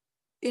of,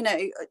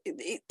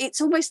 it's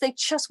almost they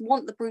just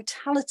want the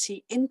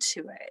brutality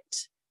into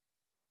it,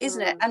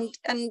 isn't it?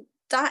 And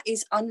that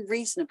is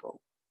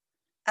unreasonable.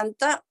 And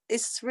that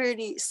is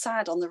really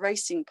sad on the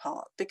racing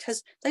part,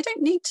 because they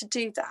don't need to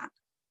do that.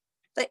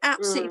 They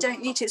absolutely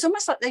don't need to. It's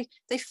almost like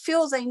they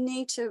feel they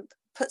need to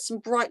put some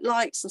bright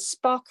lights and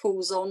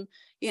sparkles on,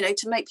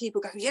 to make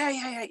people go,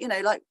 yeah,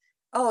 like,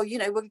 oh,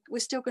 we're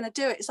still going to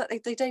do it. It's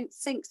like they don't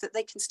think that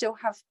they can still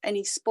have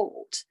any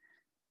sport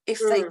if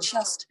they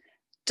just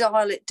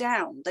dial it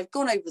down. They've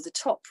gone over the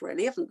top,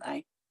 really, haven't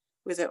they,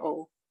 with it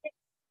all?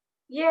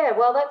 Yeah,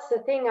 well, that's the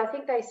thing. I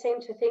think they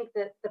seem to think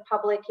that the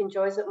public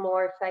enjoys it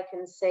more if they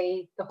can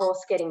see the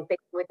horse getting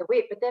beaten with a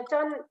whip. But they've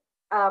done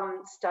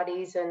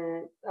studies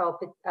and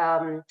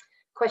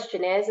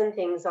questionnaires and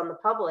things on the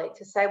public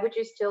to say,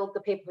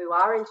 the people who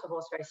are into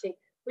horse racing,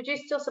 would you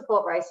still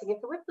support racing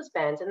if the whip was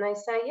banned? And they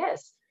say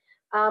yes.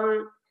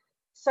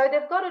 So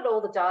they've got it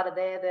all the data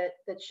there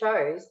that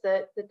shows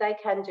that they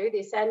can do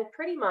this, and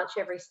pretty much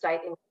every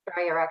state in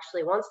Australia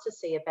actually wants to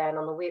see a ban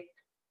on the whip.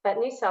 But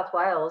New South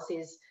Wales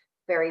is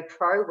very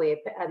pro whip,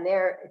 and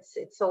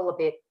it's all a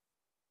bit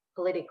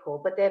political,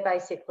 but they're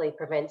basically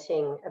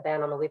preventing a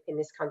ban on the whip in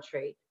this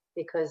country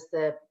because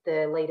the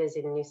leaders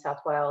in New South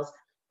Wales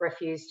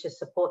refuse to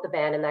support the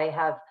ban, and they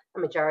have a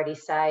majority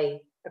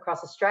say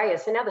across Australia.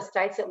 So now the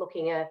states are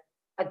looking at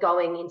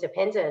going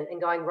independent and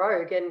going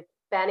rogue and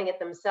banning it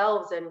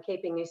themselves and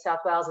keeping New South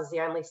Wales as the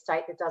only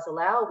state that does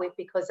allow whip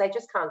because they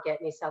just can't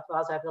get New South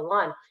Wales over the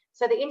line.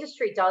 So the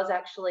industry does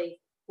actually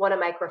want to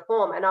make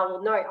reform. And I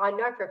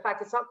know for a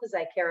fact it's not because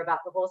they care about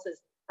the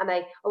horses, and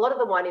a lot of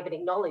them won't even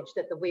acknowledge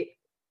that the whip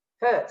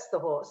hurts the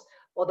horse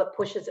or that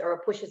pushes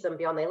them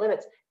beyond their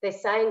limits. They're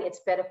saying it's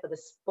better for the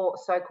sport,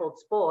 so-called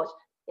sport,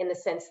 in the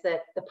sense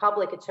that the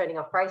public are turning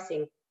off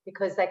racing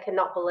because they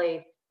cannot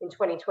believe in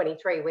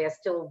 2023 we are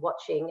still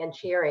watching and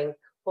cheering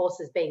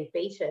horses being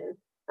beaten.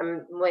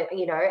 And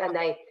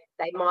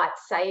they might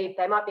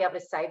be able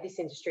to save this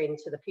industry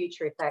into the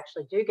future if they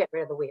actually do get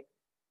rid of the whip.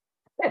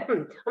 I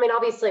mean,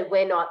 obviously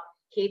we're not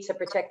here to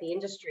protect the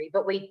industry,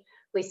 but we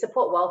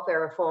support welfare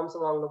reforms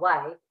along the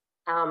way.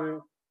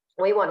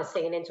 We want to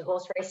see an end to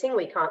horse racing.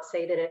 We can't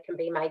see that it can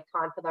be made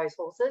kind for those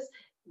horses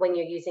when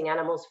you're using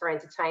animals for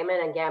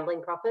entertainment and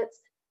gambling profits.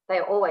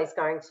 They're always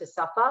going to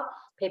suffer.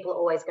 People are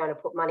always going to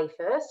put money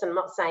first. I'm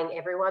not saying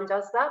everyone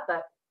does that,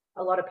 but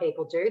a lot of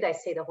people do. They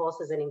see the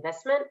horse as an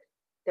investment.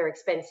 They're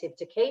expensive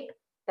to keep.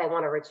 They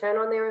want a return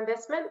on their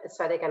investment,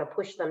 so they're going to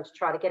push them to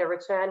try to get a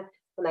return.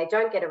 When they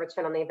don't get a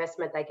return on the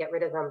investment, they get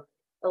rid of them.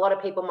 A lot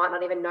of people might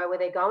not even know where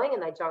they're going,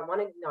 and they don't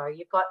want to know.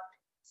 You've got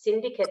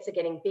syndicates are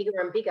getting bigger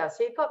and bigger.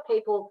 So you've got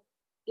people,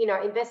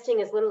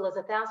 investing as little as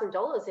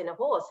 $1,000 in a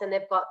horse, and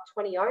they've got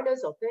 20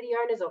 owners or 30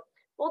 owners or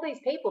all these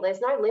people.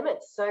 There's no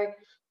limits. So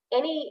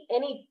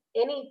any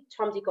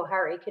Tom, Dick or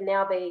Harry can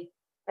now be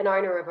an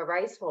owner of a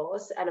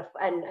racehorse and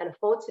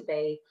afford to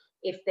be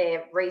if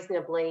they're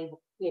reasonably,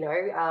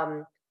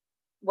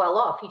 well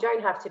off. You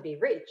don't have to be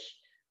rich.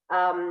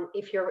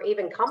 If you're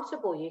even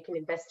comfortable, you can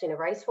invest in a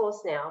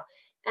racehorse now.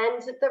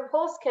 And the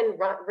horse can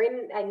run,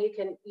 and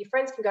your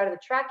friends can go to the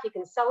track, you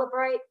can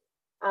celebrate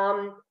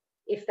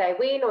if they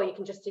win, or you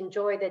can just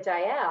enjoy their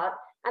day out.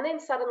 And then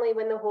suddenly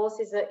when the horse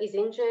is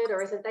injured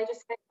or isn't,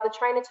 the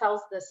trainer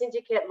tells the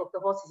syndicate, look, the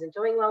horse isn't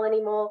doing well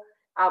anymore,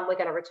 we're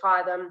going to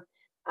retire them.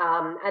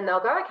 And they'll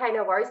go, okay,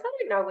 no worries. They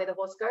don't know where the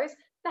horse goes.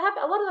 A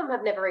lot of them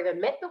have never even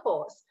met the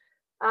horse.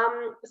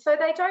 So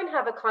they don't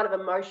have a kind of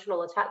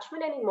emotional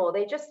attachment anymore.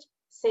 They're just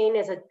seen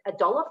as a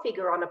dollar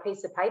figure on a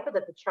piece of paper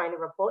that the trainer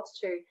reports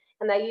to.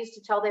 And they used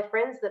to tell their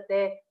friends that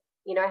they're,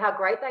 how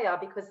great they are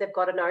because they've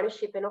got an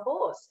ownership in a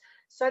horse.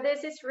 So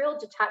there's this real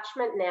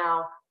detachment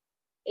now,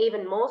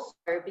 even more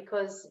so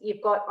because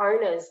you've got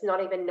owners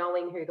not even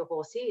knowing who the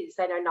horse is.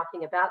 They know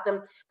nothing about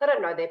them. They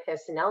don't know their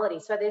personality.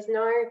 So there's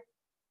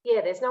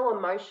no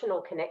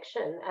emotional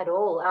connection at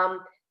all.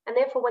 And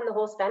therefore, when the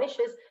horse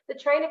vanishes, the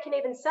trainer can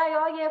even say,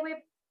 oh, yeah,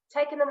 we've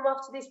taken them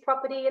off to this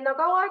property. And they'll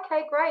go, oh,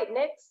 okay, great,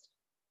 next.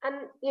 And,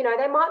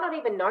 they might not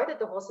even know that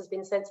the horse has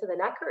been sent to the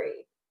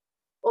knackery,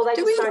 or they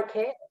don't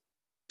care.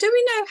 Do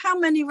we know how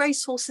many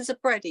racehorses are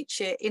bred each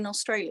year in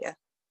Australia?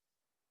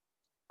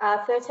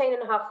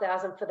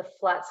 13,500 for the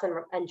flats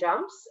and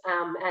jumps.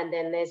 And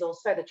then there's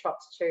also the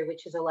trots too,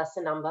 which is a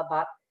lesser number,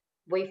 but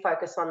we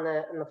focus on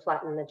the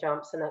flat and the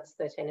jumps, and that's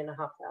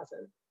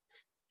 13,500.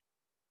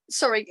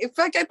 Sorry, if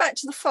I go back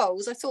to the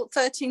foals, I thought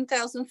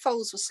 13,000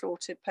 foals were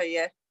slaughtered per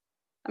year.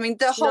 I mean,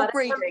 the whole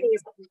breeding.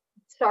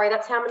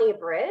 That's how many are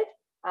bred.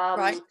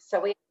 Right.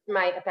 So we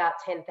estimate about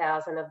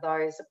 10,000 of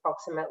those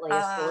approximately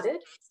are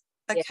slaughtered.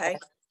 Okay. Yeah.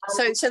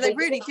 So they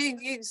really do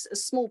use a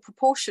small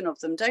proportion of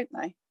them, don't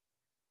they?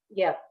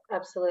 Yeah,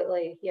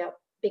 absolutely. Yeah,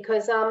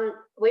 because our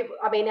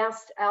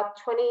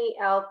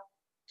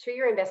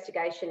 2-year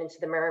investigation into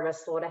the Merrimer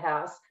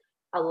slaughterhouse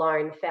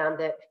alone found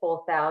that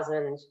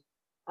 4,000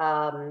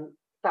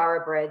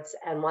 thoroughbreds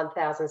and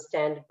 1,000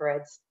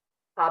 standardbreds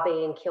are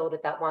being killed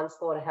at that one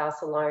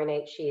slaughterhouse alone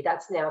each year.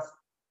 That's now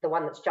the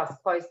one that's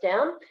just closed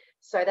down.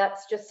 So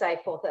that's just say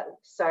 4,000.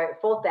 So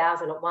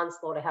 4,000 at one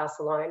slaughterhouse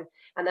alone,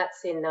 and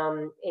that's in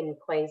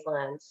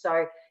Queensland.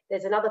 So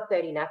there's another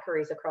 30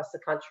 knackeries across the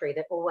country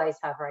that always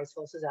have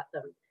racehorses at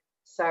them.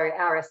 So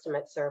our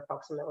estimates are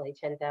approximately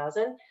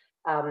 10,000.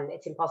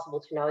 It's impossible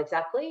to know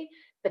exactly,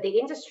 but the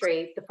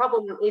industry, the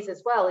problem is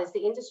as well, is the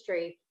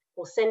industry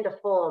will send a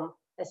form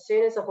as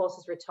soon as a horse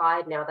is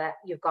retired. Now that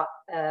you've got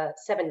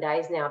 7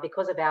 days now,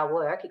 because of our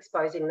work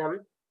exposing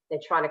them, they're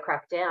trying to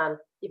crack down.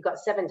 You've got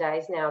 7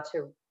 days now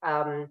to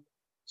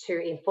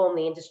inform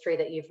the industry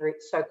that you've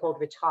so-called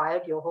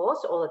retired your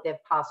horse, or that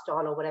they've passed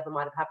on, or whatever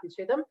might have happened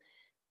to them.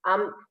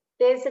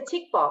 There's a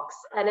tick box,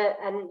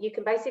 and you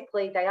can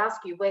basically, they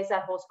ask you, where's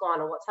that horse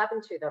gone or what's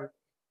happened to them?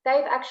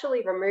 They've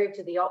actually removed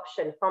the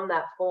option from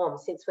that form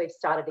since we've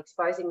started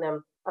exposing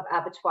them of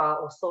abattoir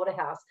or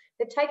slaughterhouse.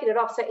 They've taken it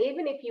off. So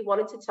even if you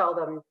wanted to tell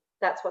them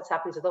that's what's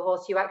happened to the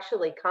horse, you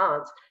actually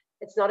can't.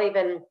 It's not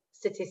even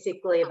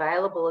statistically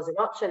available as an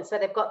option. So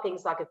they've got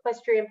things like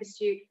equestrian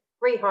pursuit,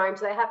 rehomed.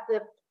 They have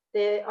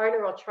the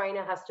owner or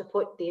trainer has to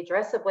put the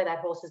address of where that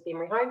horse has been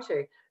rehomed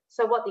to.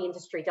 So what the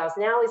industry does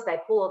now is they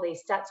pull all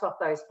these stats off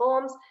those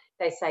forms.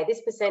 They say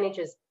this percentage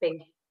has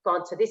been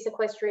gone to this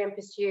equestrian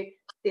pursuit.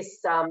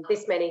 This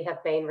many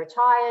have been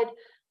retired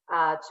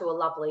to a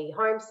lovely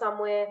home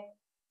somewhere.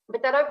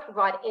 But they don't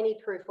provide any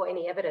proof or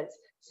any evidence.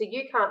 So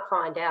you can't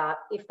find out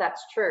if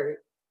that's true.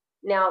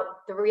 Now,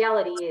 the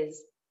reality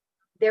is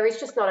there is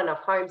just not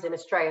enough homes in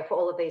Australia for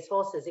all of these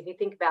horses. If you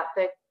think about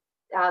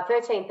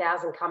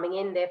 13,000 coming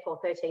in, therefore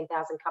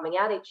 13,000 coming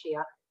out each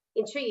year,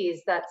 in 2 years,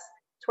 that's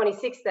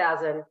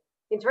 26,000.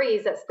 In 3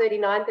 years, that's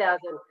 39,000.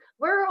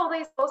 Where are all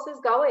these horses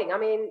going? I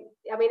mean,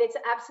 it's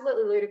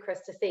absolutely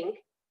ludicrous to think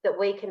that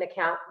we can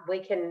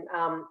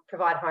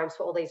provide homes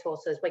for all these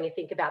horses when you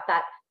think about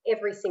that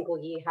every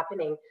single year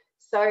happening.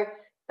 So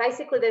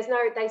basically, they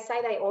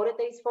say they audit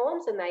these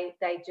forms and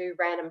they do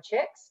random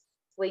checks.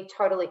 We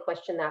totally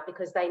question that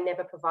because they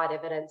never provide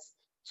evidence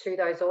to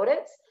those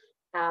audits.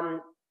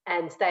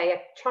 And they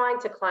are trying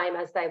to claim,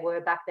 as they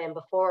were back then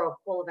before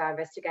all of our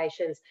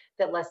investigations,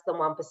 that less than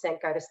 1%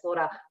 go to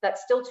slaughter.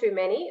 That's still too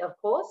many, of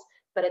course,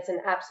 but it's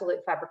an absolute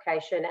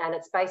fabrication, and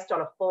it's based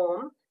on a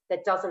form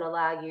that doesn't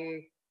allow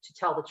you to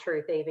tell the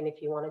truth, even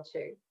if you wanted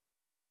to.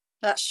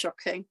 That's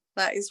shocking.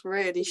 That is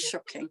really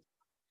shocking.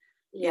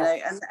 Yeah. You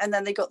know, and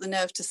then they got the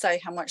nerve to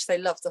say how much they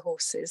love the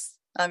horses.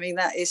 I mean,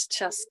 that is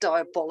just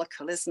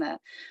diabolical, isn't it?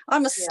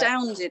 I'm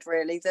astounded,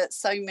 really, that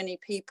so many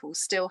people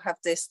still have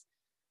this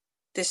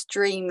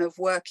dream of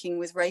working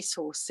with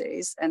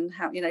racehorses and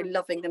how, you know,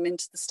 loving them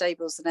into the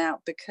stables and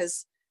out,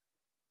 because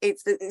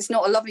it's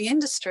not a loving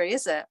industry,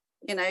 is it?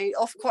 You know,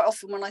 quite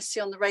often when I see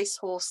on the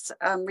racehorse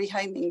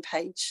rehoming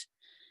page,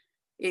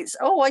 it's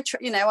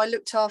I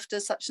looked after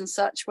such and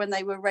such when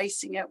they were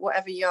racing at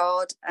whatever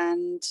yard,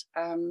 and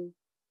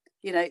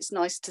you know, it's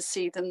nice to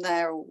see them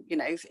there, or you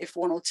know, if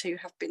one or two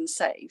have been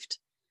saved.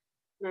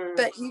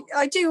 But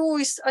I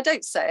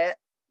don't say it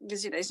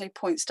because, you know, there's no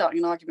point starting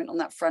an argument on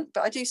that front,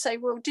 but I do say,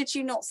 well, did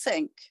you not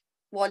think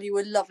while you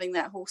were loving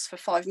that horse for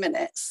 5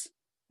 minutes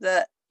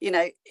that, you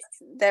know,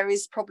 there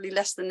is probably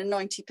less than a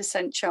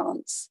 90%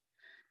 chance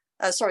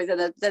than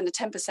a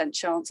 10%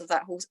 chance of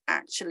that horse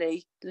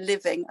actually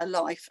living a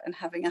life and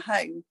having a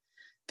home?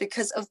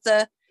 Because of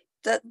the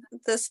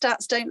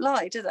stats don't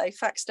lie, do they?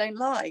 Facts don't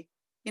lie.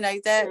 You know,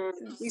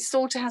 these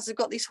slaughterhouses have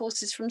got these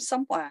horses from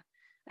somewhere,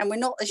 and we're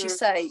not, as you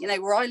say, you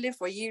know, where I live,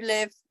 where you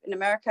live, in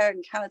America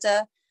and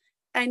Canada,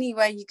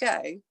 anywhere you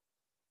go,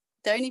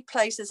 the only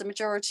places a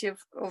majority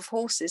of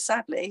horses,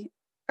 sadly,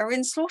 are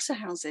in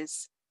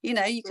slaughterhouses. You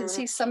know, you can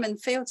see some in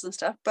fields and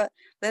stuff, but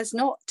there's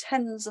not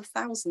tens of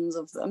thousands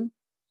of them,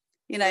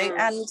 you know,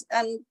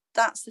 and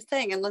that's the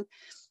thing. And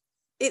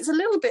it's a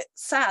little bit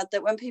sad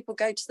that when people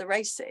go to the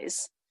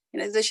races, you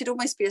know, there should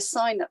almost be a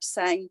sign up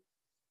saying,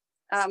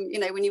 you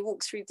know, when you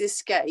walk through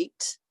this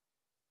gate,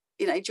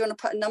 you know, do you want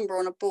to put a number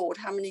on a board?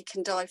 How many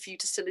can die for you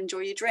to still enjoy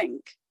your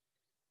drink?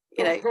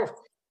 You know,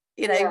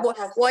 you know,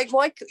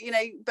 why, you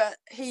know, but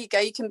here you go.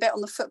 You can bet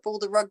on the football,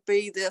 the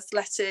rugby, the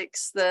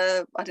athletics,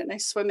 the, I don't know,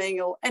 swimming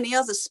or any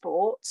other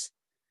sport,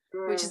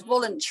 which is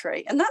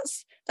voluntary. And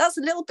that's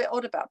a little bit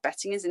odd about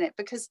betting, isn't it?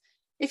 Because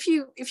if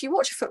you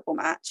watch a football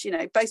match, you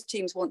know, both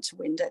teams want to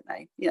win, don't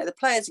they? You know, the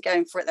players are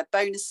going for it, their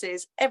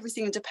bonuses,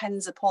 everything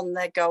depends upon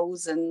their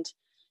goals and,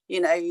 you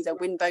know, their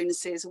win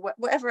bonuses or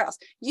whatever else.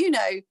 You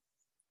know,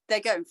 they're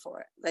going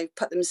for it. They've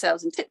put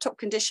themselves in tip-top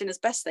condition as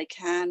best they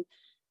can.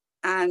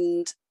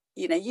 And,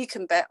 you know, you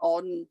can bet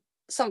on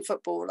some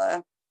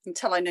footballer. You can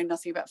tell I know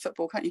nothing about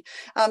football, can't you?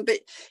 But,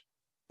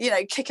 you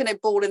know, kicking a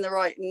ball in the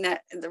right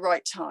net at the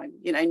right time,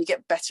 you know, and you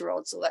get better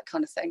odds, all that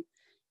kind of thing.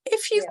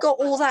 If you've got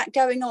all that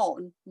going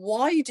on,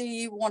 why do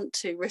you want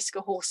to risk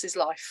a horse's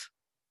life?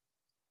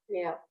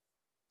 Yeah.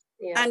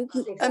 And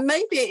exactly. And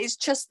maybe it is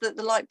just that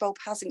the light bulb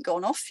hasn't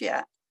gone off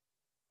yet.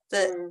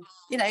 That,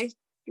 you know,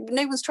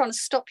 no one's trying to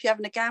stop you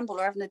having a gamble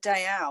or having a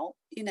day out.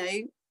 You know,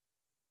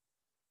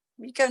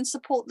 you go and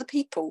support the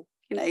people,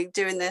 you know,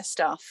 doing their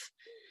stuff.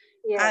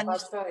 Yeah, I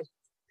suppose.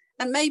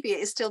 And maybe it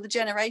is still the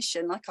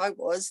generation, like I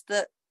was,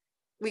 that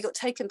we got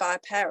taken by our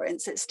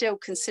parents. It's still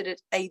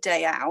considered a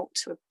day out.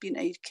 You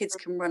know, kids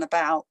can run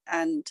about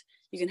and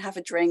you can have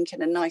a drink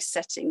in a nice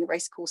setting. The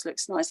race course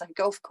looks nice, like a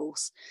golf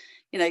course.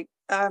 You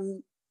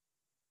know,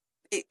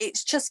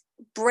 it's just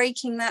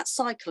breaking that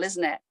cycle,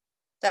 isn't it?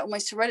 That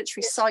almost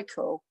hereditary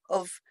cycle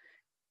of,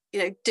 you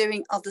know,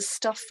 doing other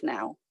stuff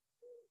now.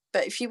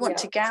 But if you want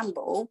to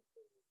gamble,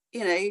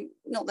 you know,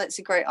 not that it's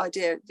a great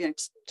idea, you know,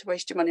 to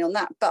waste your money on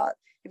that, but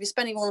if you're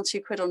spending £1 or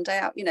 £2 on a day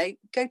out, you know,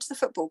 go to the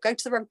football, go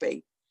to the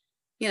rugby,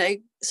 you know,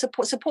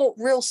 support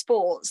real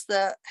sports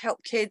that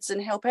help kids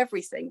and help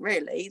everything,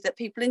 really, that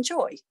people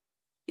enjoy.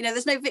 You know,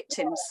 there's no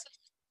victims.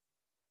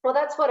 Well,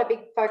 that's what a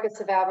big focus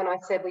of our, when I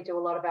said we do a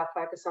lot of our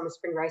focus on the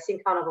Spring Racing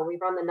Carnival, we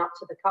run the Nut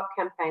to the Cup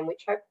campaign,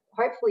 which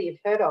hopefully you've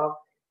heard of,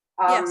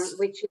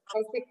 which is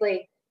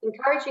basically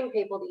encouraging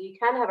people that you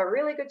can have a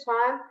really good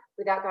time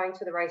without going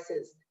to the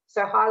races.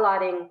 So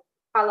highlighting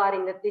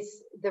that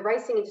the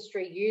racing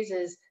industry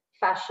uses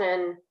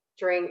fashion,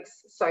 drinks,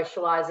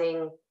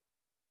 socialising,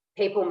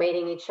 people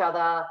meeting each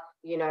other,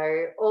 you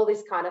know, all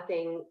this kind of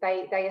thing.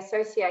 They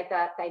associate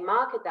that, they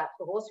market that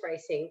for horse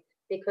racing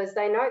because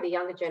they know the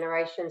younger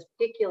generations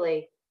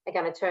particularly are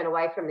going to turn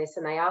away from this,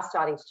 and they are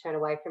starting to turn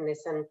away from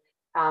this. And,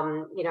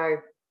 you know,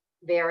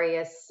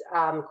 various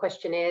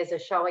questionnaires are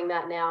showing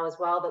that now as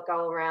well that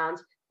go around,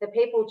 that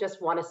people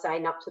just want to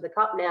say up to the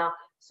cup now.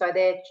 So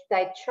they're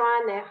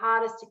trying their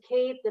hardest to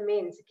keep them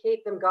in, to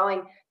keep them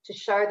going, to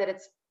show that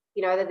it's,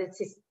 you know, that it's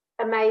this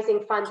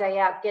amazing fun day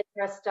out, get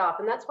dressed up.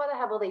 And that's why they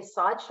have all these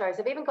sideshows.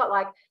 They've even got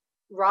like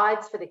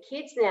rides for the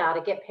kids now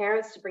to get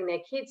parents to bring their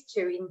kids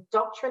to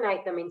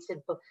indoctrinate them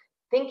into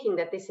thinking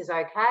that this is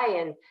okay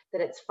and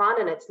that it's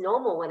fun and it's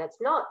normal when it's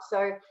not.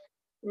 So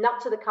Up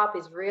to the Cup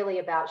is really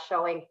about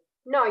showing,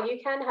 no, you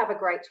can have a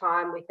great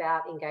time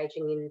without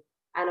engaging in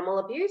animal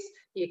abuse.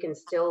 You can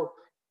still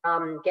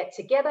get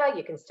together,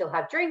 you can still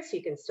have drinks,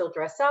 you can still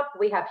dress up.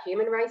 We have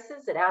human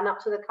races at our Up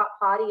to the Cup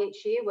party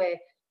each year where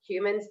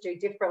humans do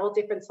all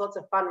different sorts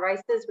of fun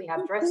races. We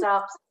have dress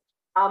ups,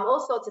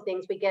 all sorts of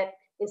things. We get,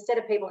 instead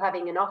of people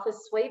having an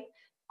office sweep,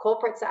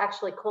 corporates are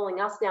actually calling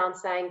us now and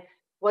saying,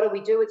 what do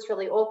we do? It's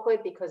really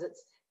awkward because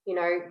it's, you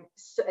know,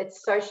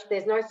 it's social,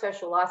 there's no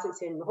social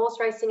license in horse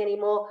racing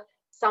anymore.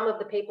 Some of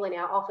the people in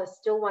our office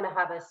still want to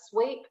have a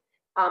sweep.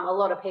 A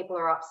lot of people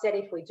are upset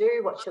if we do.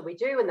 What should we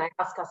do? And they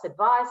ask us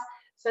advice.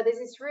 So there's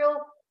this real,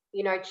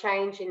 you know,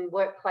 change in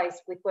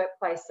workplace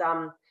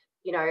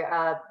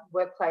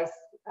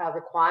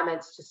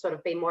requirements to sort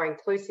of be more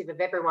inclusive of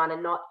everyone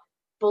and not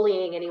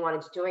bullying anyone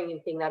into doing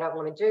anything they don't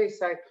want to do.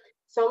 So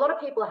a lot of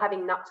people are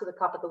having Up to the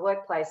Cup at the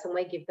workplace, and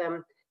we give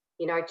them,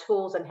 you know,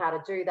 tools on how to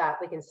do that.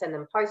 We can send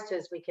them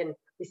posters. We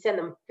send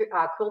them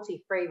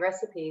cruelty-free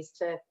recipes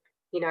to,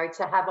 you know,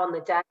 to have on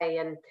the day,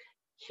 and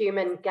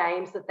human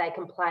games that they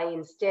can play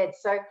instead.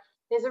 So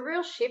there's a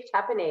real shift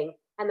happening,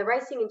 and the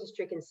racing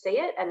industry can see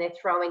it, and they're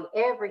throwing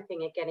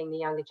everything at getting the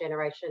younger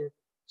generation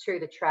to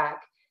the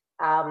track.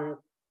 And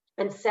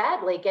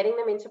sadly, getting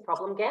them into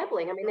problem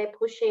gambling. I mean, they're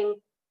pushing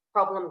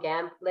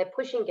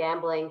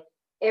gambling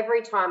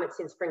every time it's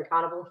in Spring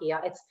Carnival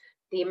here. It's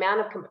the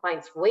amount of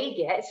complaints we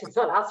get. It's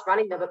not us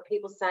running them, but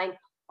people saying,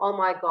 oh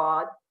my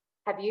God,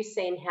 have you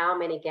seen how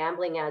many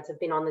gambling ads have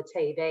been on the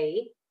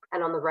TV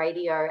and on the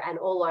radio and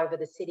all over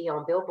the city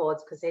on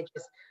billboards, because they're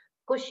just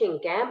pushing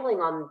gambling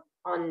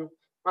on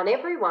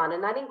everyone,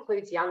 and that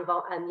includes young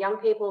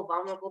people,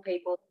 vulnerable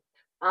people.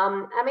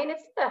 I mean,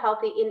 it's not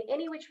healthy in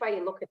any which way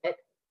you look at it.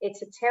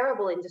 It's a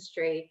terrible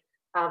industry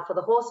for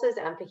the horses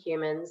and for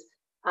humans.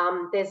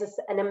 There's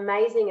an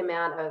amazing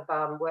amount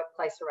of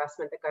workplace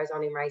harassment that goes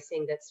on in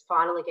racing that's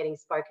finally getting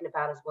spoken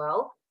about as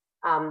well,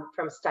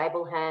 from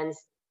stable hands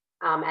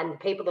and the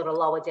people that are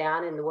lower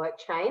down in the work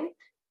chain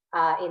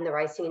in the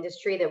racing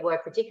industry that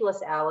work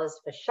ridiculous hours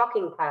for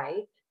shocking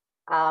pay,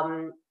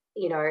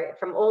 you know,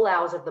 from all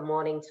hours of the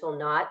morning till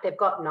night. They've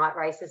got night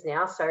races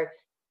now, so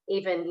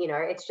even, you know,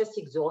 it's just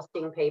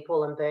exhausting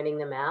people and burning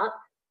them out.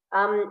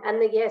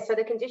 So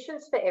the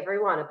conditions for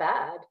everyone are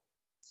bad.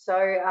 So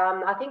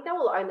I think that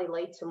will only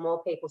lead to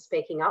more people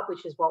speaking up,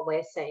 which is what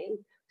we're seeing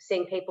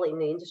people in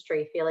the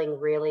industry feeling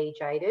really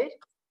jaded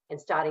and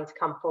starting to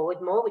come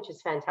forward more, which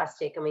is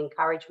fantastic. And we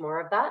encourage more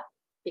of that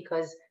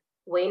because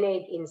we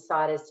need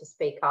insiders to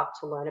speak up,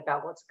 to learn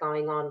about what's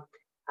going on.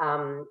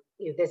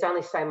 There's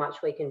only so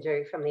much we can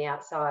do from the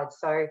outside.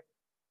 So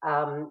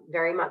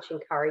very much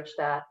encourage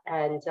that.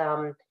 And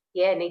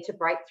need to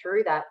break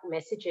through that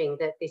messaging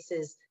that this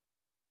is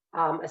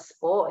a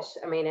sport.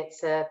 I mean,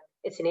 it's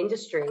an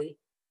industry.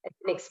 It's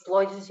an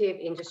exploitative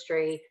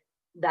industry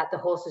that the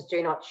horses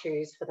do not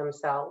choose for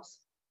themselves.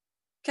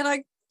 Can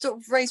I sort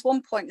of raise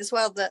one point as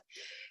well, that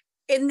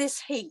in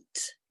this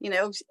heat, you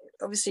know,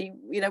 obviously,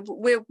 you know,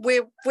 we're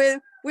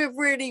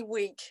really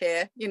weak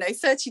here, you know,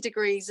 30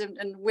 degrees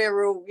and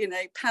we're all, you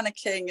know,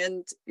 panicking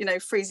and, you know,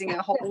 freezing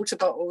our hot water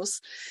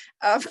bottles.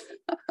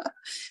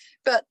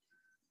 But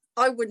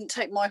I wouldn't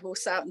take my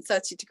horse out in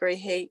 30-degree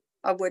heat.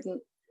 I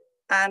wouldn't.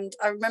 And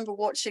I remember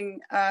watching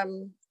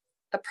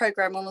a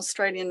program on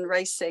Australian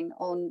racing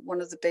on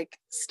one of the big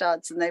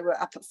studs, and they were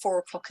up at 4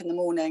 o'clock in the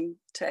morning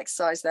to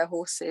exercise their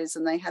horses,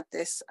 and they had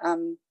this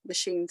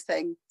machine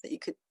thing that you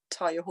could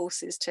tie your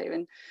horses to,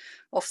 and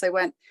off they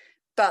went.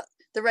 But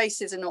the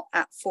races are not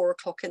at 4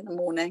 o'clock in the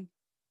morning.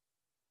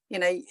 You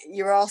know,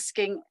 you're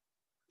asking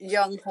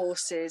young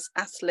horses,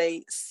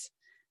 athletes,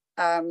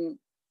 to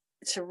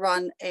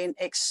run in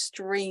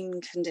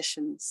extreme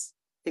conditions.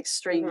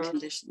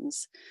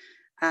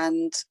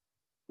 And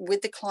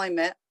with the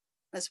climate,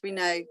 as we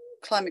know,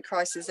 climate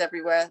crisis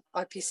everywhere.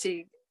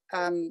 IPC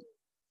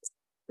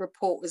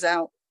report was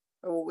out,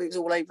 or it was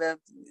all over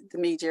the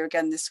media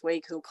again this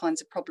week, all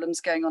kinds of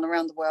problems going on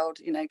around the world.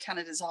 You know,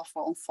 Canada's half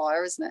on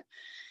fire, isn't it?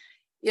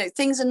 You know,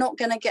 things are not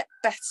going to get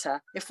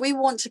better. If we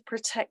want to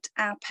protect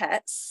our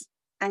pets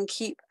and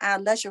keep our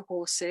leisure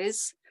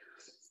horses,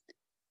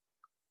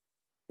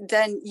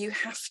 then you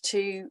have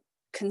to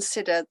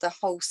consider the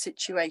whole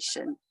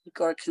situation. You've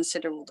got to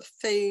consider all the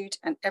food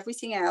and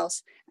everything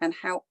else, and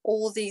how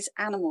all these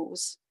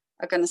animals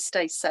are going to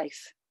stay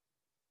safe.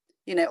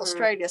 You know,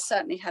 Australia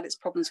certainly had its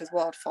problems with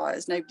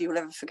wildfires. Nobody will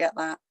ever forget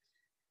that.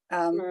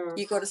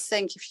 You've got to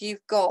think, if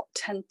you've got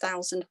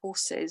 10,000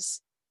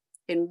 horses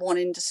in one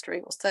industry,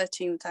 or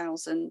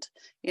 13,000,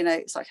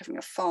 it's like having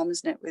a farm,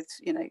 isn't it, with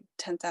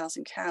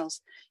 10,000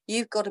 cows.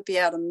 You've got to be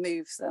able to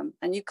move them,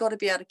 and you've got to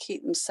be able to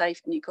keep them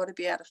safe, and you've got to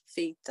be able to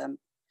feed them.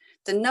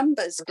 The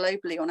numbers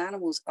globally on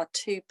animals are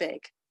too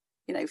big,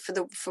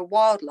 for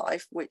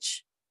wildlife,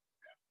 which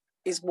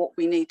is what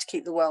we need to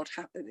keep the world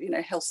happy,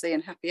 healthy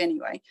and happy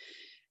anyway.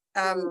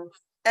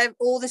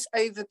 All this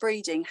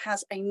overbreeding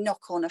has a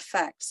knock-on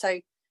effect.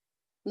 So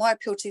my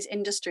appeal to these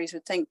industries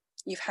would think,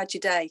 you've had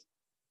your day.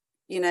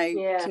 Can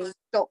you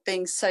stop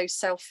being so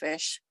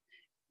selfish,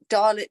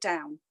 dial it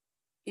down,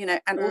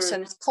 and also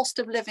this cost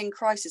of living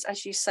crisis,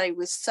 as you say,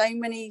 with so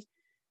many,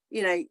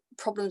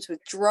 problems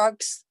with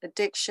drugs,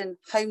 addiction,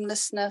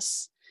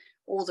 homelessness,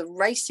 all the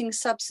racing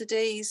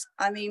subsidies.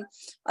 I mean,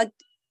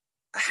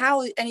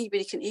 how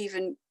anybody can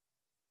even,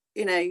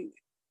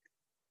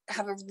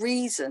 have a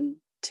reason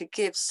to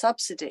give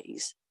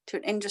subsidies to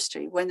an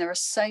industry when there are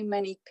so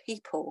many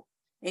people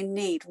in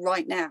need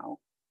right now.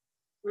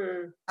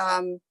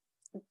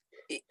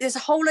 There's a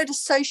whole load of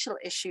social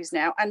issues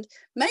now, and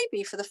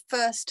maybe for the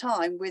first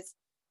time with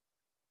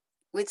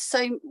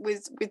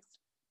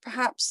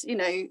perhaps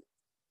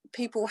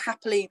people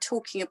happily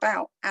talking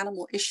about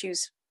animal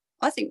issues.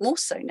 I think more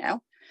so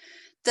now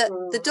that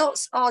the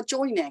dots are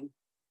joining.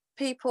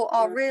 People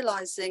are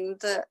realizing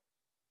that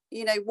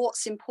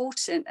what's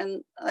important.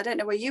 And I don't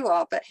know where you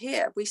are, but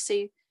here we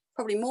see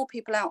probably more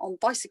people out on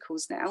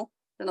bicycles now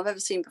than I've ever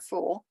seen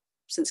before,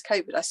 since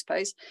COVID, I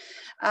suppose.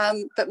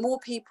 But more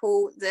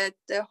people,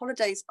 their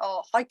holidays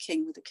are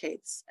hiking with the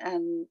kids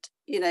and,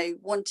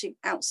 wanting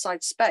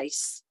outside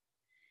space.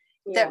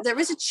 There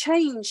is a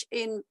change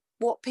in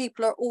what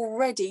people are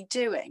already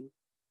doing.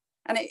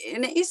 And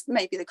it is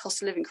maybe the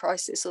cost of living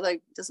crisis, although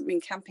it doesn't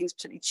mean camping's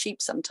particularly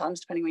cheap sometimes,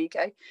 depending where you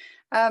go.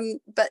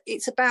 But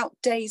it's about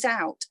days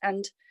out.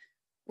 And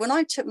when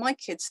I took my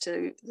kids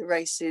to the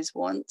races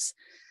once,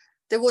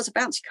 there was a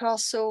bouncy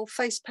castle,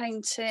 face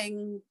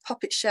painting,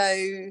 puppet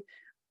show.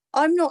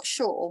 I'm not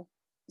sure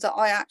that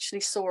I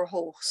actually saw a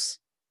horse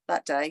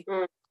that day.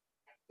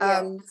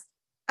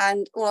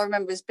 And all I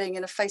remember is being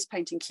in a face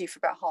painting queue for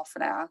about half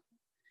an hour.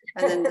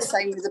 And then the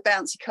same with the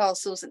bouncy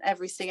castles and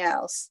everything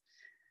else.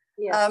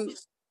 And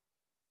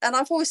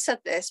I've always said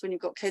this, when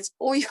you've got kids,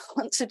 all you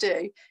want to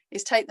do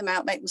is take them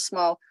out, make them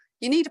smile.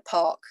 You need a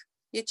park.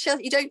 You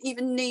don't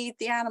even need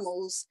the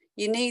animals.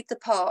 You need the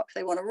park.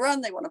 They want to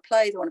run, they want to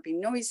play, they want to be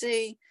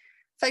noisy.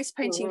 Face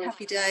painting,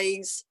 happy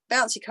days.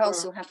 Bouncy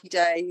castle, happy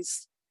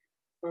days.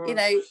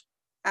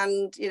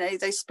 And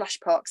those splash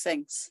park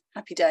things,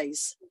 happy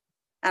days.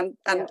 And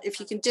if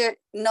you can do it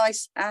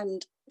nice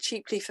and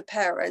cheaply for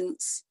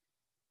parents,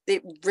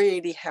 it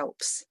really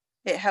helps.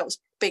 It helps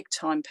big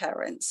time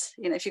parents.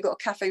 If you've got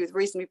a cafe with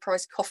reasonably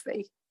priced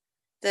coffee,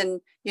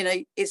 then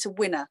it's a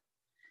winner.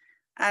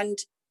 And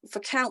for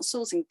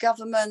councils and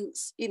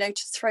governments, to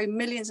throw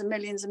millions and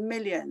millions and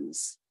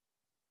millions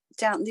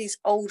down these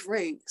old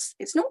routes,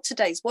 it's not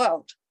today's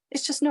world.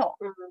 It's just not.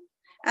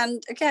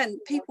 And again,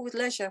 people with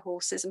leisure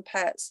horses and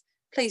pets,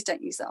 please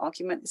don't use that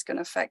argument, it's going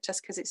to affect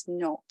us, because it's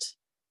not.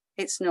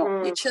 It's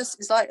not.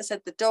 It's like I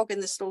said, the dog in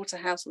the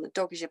slaughterhouse, or the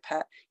dog is your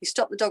pet. You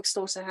stop the dog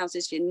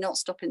slaughterhouses, you're not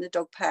stopping the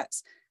dog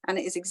pets. And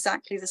it is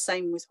exactly the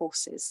same with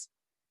horses.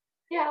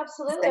 Yeah,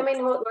 absolutely. I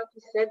mean, like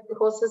you said, the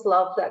horses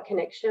love that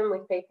connection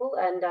with people,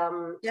 and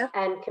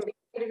can be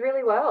treated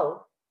really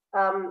well.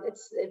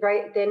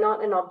 They're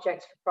not an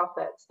object for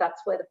profits.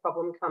 That's where the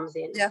problem comes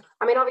in.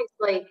 I mean,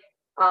 obviously,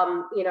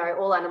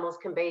 all animals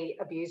can be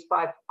abused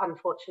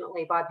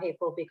unfortunately by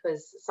people,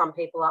 because some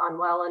people are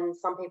unwell and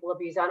some people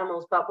abuse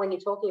animals. But when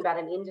you're talking about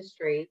an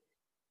industry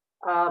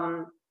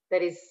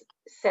that is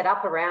set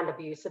up around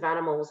abuse of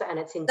animals, and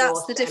it's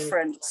endorsed, that's the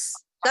difference.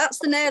 That's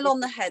the nail on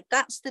the head.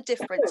 That's the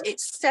difference.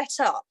 It's set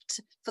up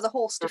for the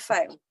horse to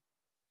fail.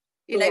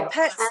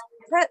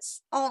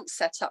 Pets aren't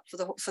set up for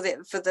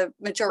the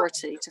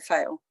majority to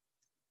fail.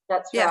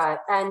 That's right.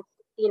 And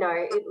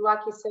like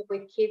you said,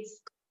 with kids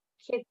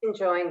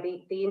enjoying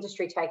the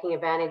industry, taking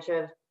advantage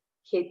of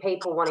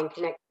people wanting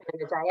connection in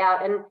the day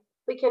out, and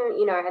we can,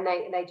 and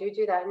they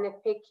do that. And if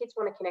kids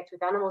want to connect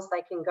with animals,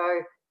 they can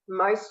go.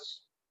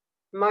 Most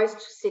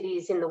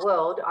cities in the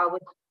world,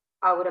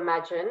 I would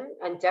imagine,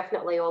 and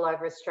definitely all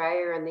over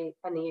Australia and the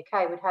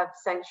UK, would have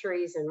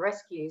sanctuaries and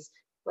rescues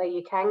where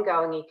you can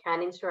go and you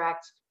can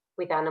interact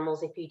with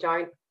animals if you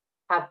don't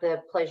have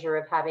the pleasure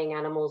of having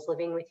animals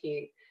living with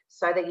you,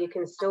 so that you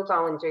can still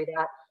go and do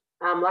that.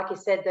 Like you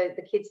said,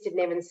 the kids didn't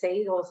even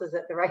see horses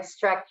at the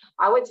racetrack.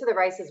 I went to the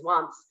races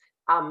once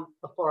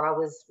before I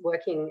was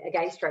working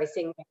against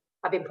racing.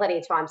 I've been plenty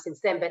of times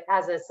since then, but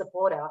as a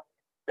supporter,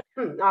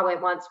 I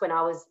went once when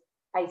I was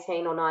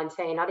 18 or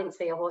 19. I didn't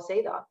see a horse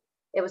either.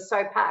 It was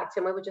so packed,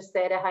 and we were just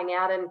there to hang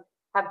out and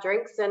have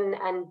drinks and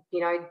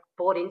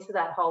bought into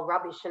that whole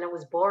rubbish, and it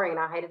was boring and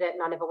I hated it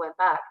and I never went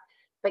back.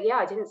 But yeah,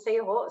 I didn't see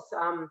a horse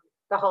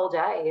the whole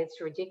day. It's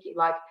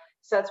ridiculous.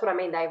 So that's what I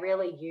mean. They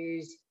really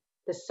use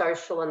the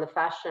social and the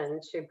fashion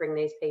to bring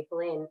these people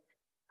in.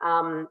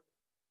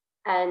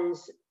 And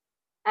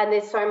And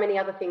there's so many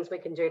other things we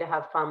can do to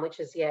have fun, which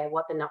is,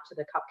 what the Nut to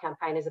the Cup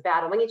campaign is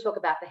about. And when you talk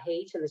about the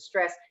heat and the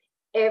stress,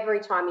 every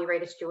time you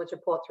read a steward's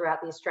report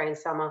throughout the Australian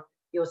summer,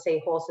 you'll see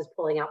horses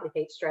pulling up with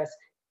heat stress.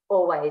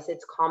 Always,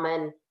 it's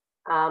common.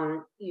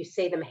 You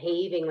see them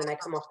heaving when they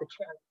come off the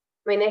track.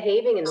 I mean, they're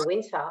heaving in the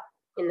winter.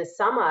 In the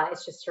summer,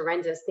 it's just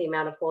horrendous, the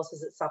amount of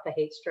horses that suffer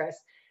heat stress,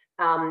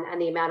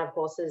 and the amount of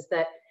horses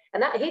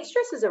and that heat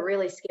stress is a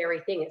really scary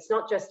thing. It's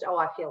not just, oh,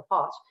 I feel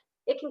hot.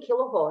 It can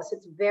kill a horse.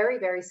 It's very,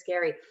 very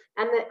scary.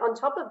 And on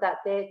top of that,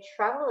 they're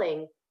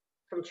traveling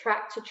from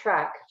track to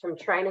track, from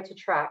trainer to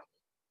track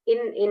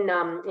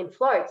in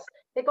floats.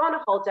 They're gone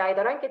a whole day.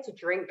 They don't get to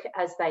drink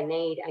as they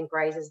need and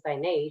graze as they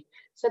need.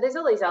 So there's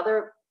all these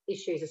other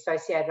issues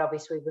associated,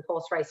 obviously, with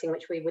horse racing,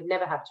 which we would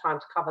never have time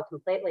to cover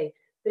completely.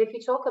 But if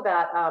you talk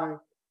about,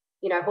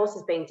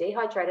 horses being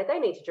dehydrated, they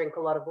need to drink a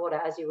lot of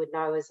water, as you would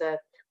know as a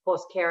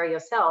horse carer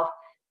yourself.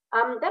 They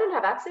don't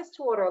have access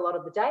to water a lot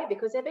of the day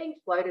because they're being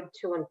floated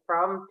to and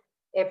from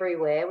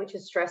everywhere, which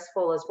is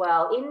stressful as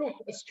well. In the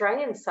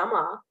Australian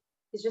summer,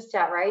 is just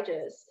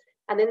outrageous.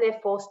 And then they're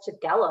forced to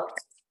gallop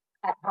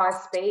at high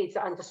speeds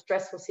under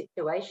stressful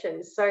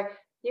situations. So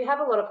you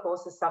have a lot of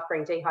horses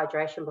suffering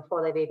dehydration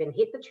before they've even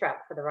hit the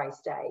track for the race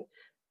day.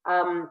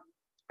 And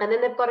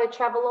then they've got to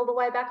travel all the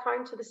way back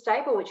home to the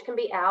stable, which can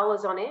be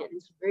hours on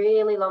end,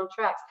 really long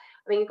tracks.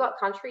 I mean, you've got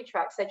country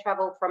tracks.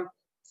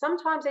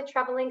 Sometimes they're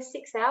traveling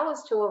 6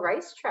 hours to a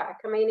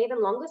racetrack. I mean,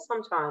 even longer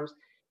sometimes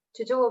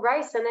to do a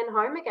race and then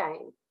home again.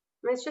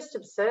 I mean, it's just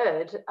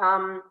absurd.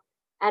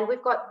 And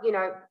we've got,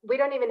 we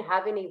don't even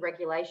have any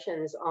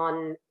regulations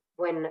on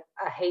when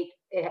a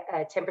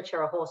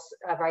temperature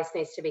a race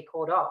needs to be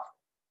called off.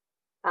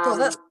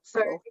 It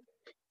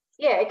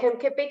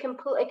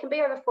can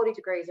be over 40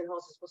 degrees and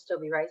horses will still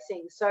be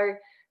racing. So,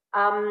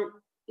 and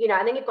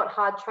then you've got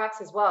hard tracks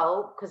as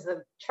well because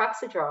the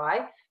tracks are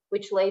dry,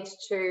 which leads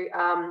to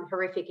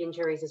horrific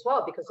injuries as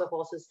well because the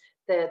horses,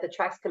 the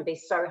tracks can be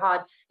so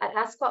hard. At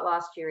Ascot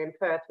last year in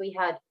Perth, we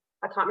had,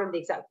 I can't remember the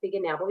exact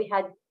figure now, but we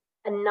had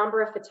a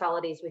number of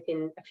fatalities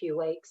within a few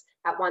weeks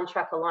at one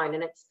track alone.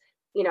 And it's,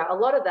 a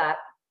lot of that,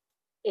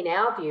 in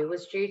our view,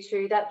 was due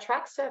to that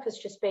track surface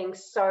just being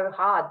so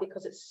hard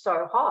because it's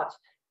so hot.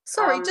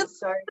 Sorry, do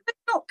they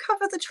not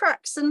cover the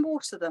tracks and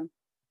water them?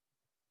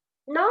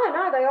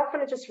 No, they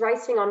often are just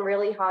racing on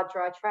really hard,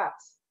 dry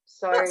tracks.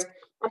 So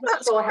I'm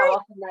not sure how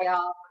often they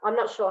are. I'm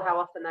not sure how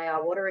often they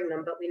are watering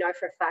them, but we know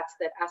for a fact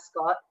that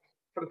Ascot,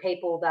 from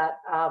people that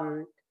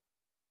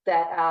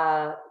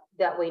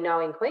we know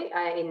in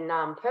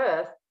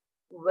Perth,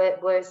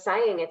 were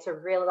saying it's a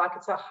real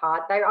it's a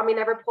hard. They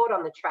report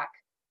on the track,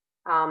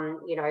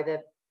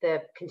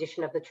 the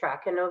condition of the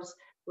track, and it was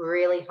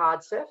really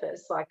hard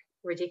surface, like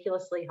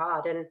ridiculously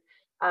hard.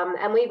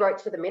 And we wrote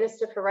to the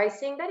Minister for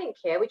Racing. They didn't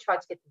care. We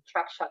tried to get the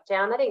track shut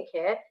down. They didn't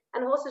care,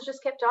 and horses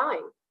just kept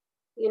dying.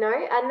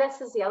 And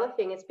this is the other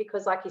thing. It's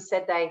because, like you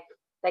said, they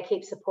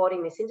keep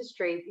supporting this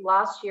industry.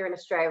 Last year in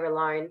Australia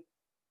alone,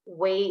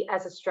 we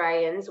as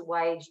Australians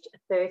waged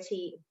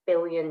 $30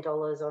 billion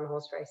on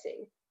horse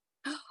racing.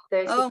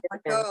 Oh my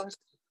God,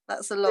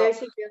 that's a lot. 30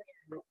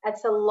 billion.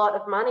 That's a lot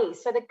of money.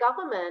 So the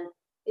government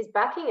is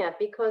backing it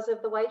because of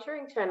the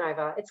wagering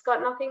turnover. It's got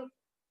nothing.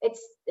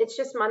 It's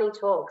just money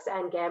talks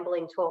and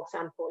gambling talks,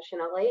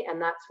 unfortunately, and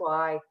that's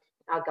why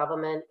our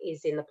government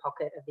is in the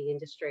pocket of the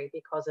industry,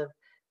 because of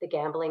the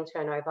gambling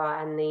turnover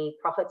and the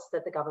profits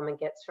that the government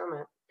gets from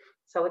it.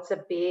 So it's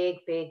a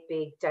big, big,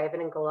 big David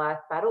and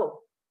Goliath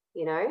battle,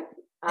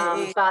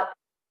 but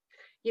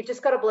you've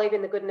just got to believe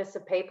in the goodness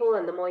of people,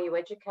 and the more you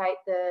educate,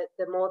 the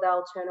more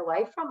they'll turn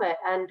away from it.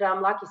 And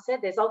like you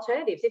said, there's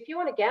alternatives. If you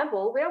want to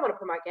gamble, we don't want to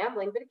promote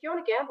gambling, but if you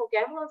want to gamble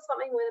on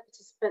something where the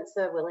participants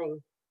are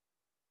willing.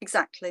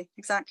 Exactly.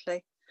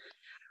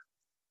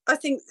 I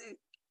think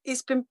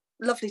it's been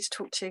lovely to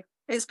talk to you.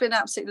 It's been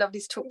absolutely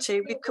lovely to talk to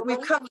you.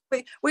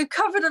 We've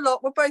covered a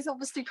lot. We're both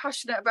obviously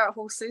passionate about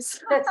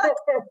horses.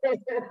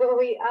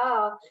 We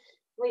are,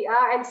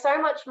 and so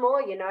much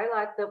more.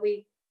 Like that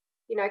we,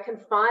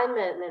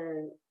 confinement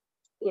and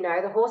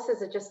the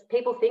horses are just.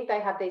 People think they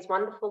have these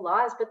wonderful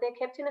lives, but they're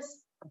kept in a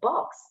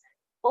box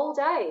all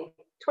day,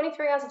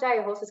 23 hours a day.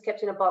 A horse is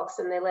kept in a box,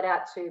 and they're let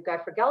out to go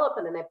for a gallop,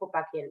 and then they're put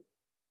back in.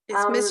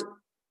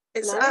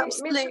 It's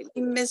absolutely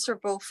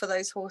miserable for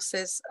those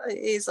horses. It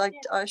is. I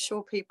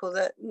assure people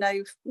that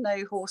no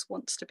horse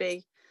wants to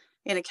be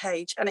in a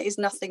cage, and it is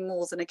nothing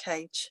more than a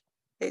cage.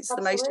 It's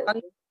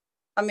absolutely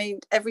the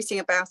most. Everything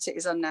about it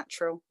is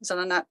unnatural. It's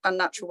an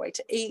unnatural way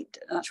to eat,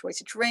 a natural way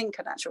to drink,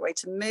 a natural way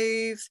to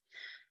move.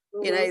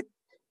 Mm-hmm.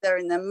 They're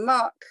in the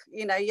muck.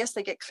 Yes,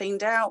 they get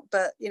cleaned out,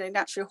 but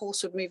naturally, a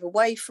horse would move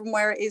away from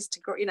where it is to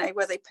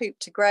where they poop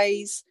to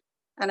graze,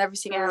 and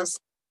everything else.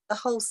 The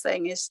whole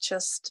thing is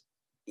just,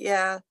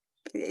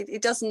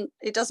 it doesn't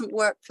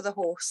work for the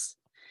horse.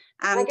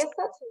 And I guess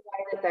that's the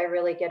way that they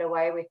really get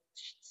away with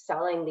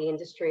selling the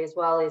industry as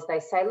well, is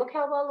they say, look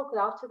how well looked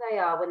after they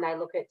are, when they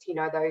look at,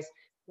 those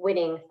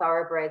winning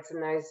thoroughbreds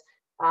and those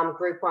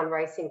Group 1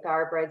 racing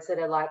thoroughbreds that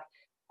are like,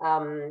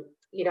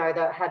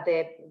 that have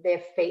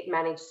their feet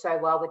managed so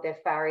well with their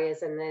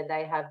farriers, and then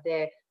they have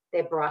their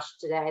they're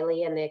brushed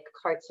daily and their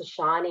coats are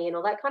shiny and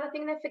all that kind of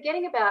thing. They're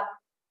forgetting about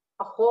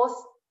a horse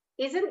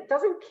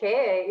doesn't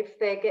care if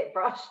they get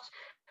brushed.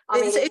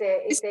 I mean,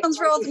 it sounds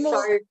rather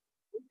more.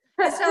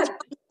 It sounds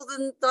more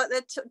than like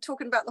they're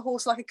talking about the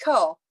horse like a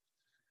car,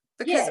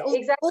 because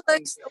all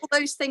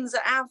those things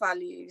are our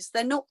values.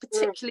 They're not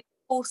particularly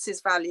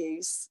horses'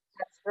 values.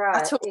 That's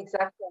right.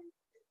 Exactly.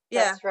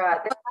 Yeah. That's right.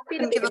 They're happy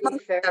to be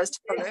first.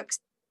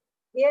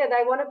 Yeah,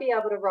 they want to be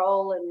able to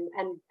roll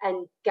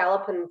and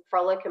gallop and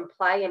frolic and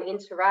play and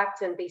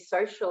interact and be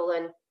social.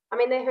 And I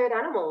mean, they're herd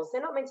animals.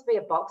 They're not meant to be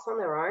a box on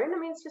their own. I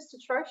mean, it's just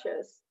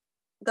atrocious.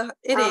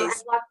 It is. And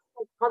like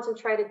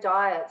concentrated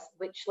diets,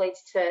 which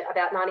leads to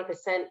about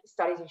 90%,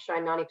 studies have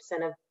shown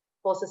 90% of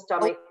horses'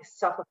 stomach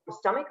suffer from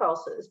stomach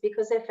ulcers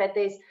because they're fed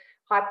these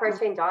high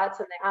protein diets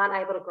and they aren't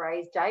able to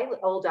graze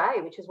all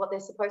day, which is what they're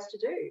supposed to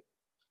do.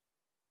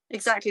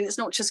 Exactly, and it's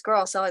not just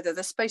grass either.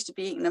 They're supposed to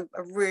be eating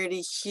a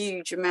really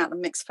huge amount of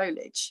mixed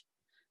foliage.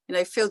 You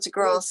know, fields of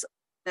grass,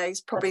 you know,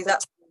 is probably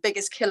that's the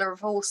biggest killer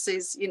of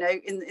horses, you know,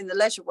 in the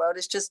leisure world.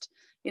 It's just,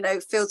 you know,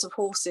 fields of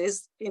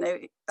horses, you know,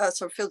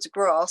 fields of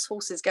grass,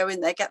 horses go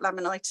in there, get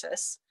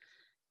laminitis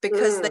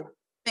because they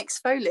mix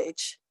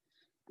foliage.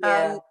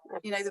 Yeah,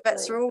 you know, the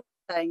vets are all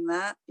saying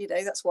that, you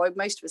know, that's why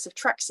most of us have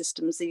track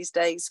systems these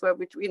days where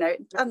we, you know,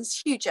 and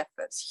it's huge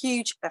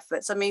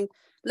efforts. I mean,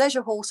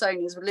 leisure horse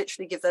owners would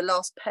literally give their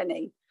last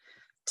penny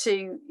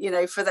to, you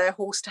know, for their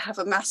horse to have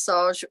a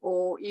massage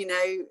or, you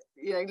know,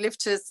 live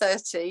to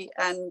 30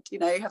 and, you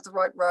know, have the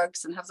right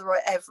rugs and have the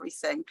right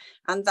everything.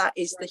 And that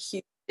is the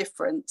huge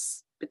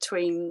difference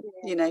between,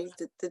 you know,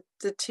 the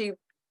two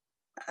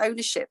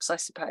ownerships, I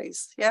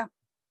suppose. Yeah.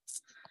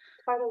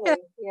 Totally.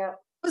 Yeah.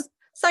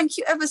 Thank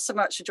you ever so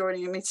much for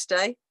joining me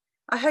today.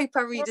 I hope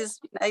our readers,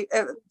 you know,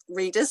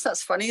 readers,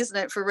 that's funny, isn't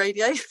it, for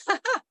radio?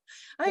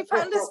 I hope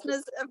our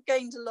listeners have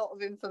gained a lot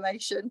of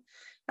information.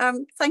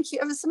 Thank you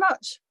ever so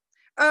much.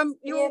 One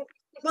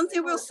thing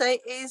I will say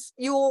is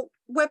your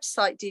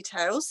website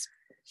details.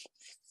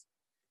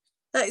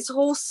 That is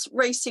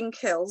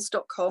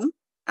horseracingkills.com,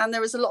 and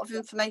there is a lot of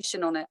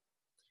information on it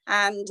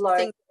and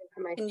things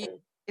you can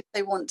use if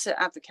they want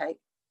to advocate.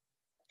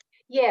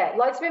 Yeah,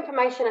 loads of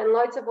information and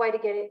loads of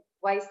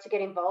ways to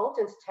get involved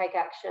and to take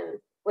action,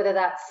 whether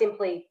that's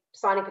simply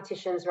signing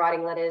petitions,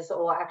 writing letters,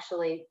 or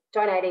actually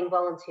donating,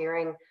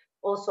 volunteering,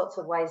 all sorts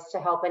of ways to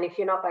help. And if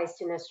you're not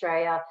based in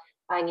Australia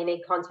and you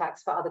need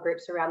contacts for other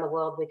groups around the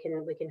world, we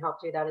can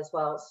help do that as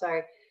well.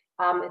 So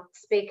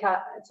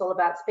it's all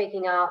about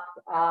speaking up,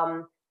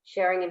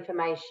 sharing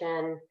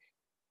information,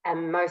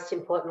 and most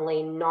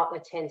importantly, not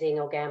attending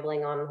or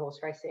gambling on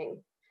horse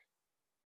racing.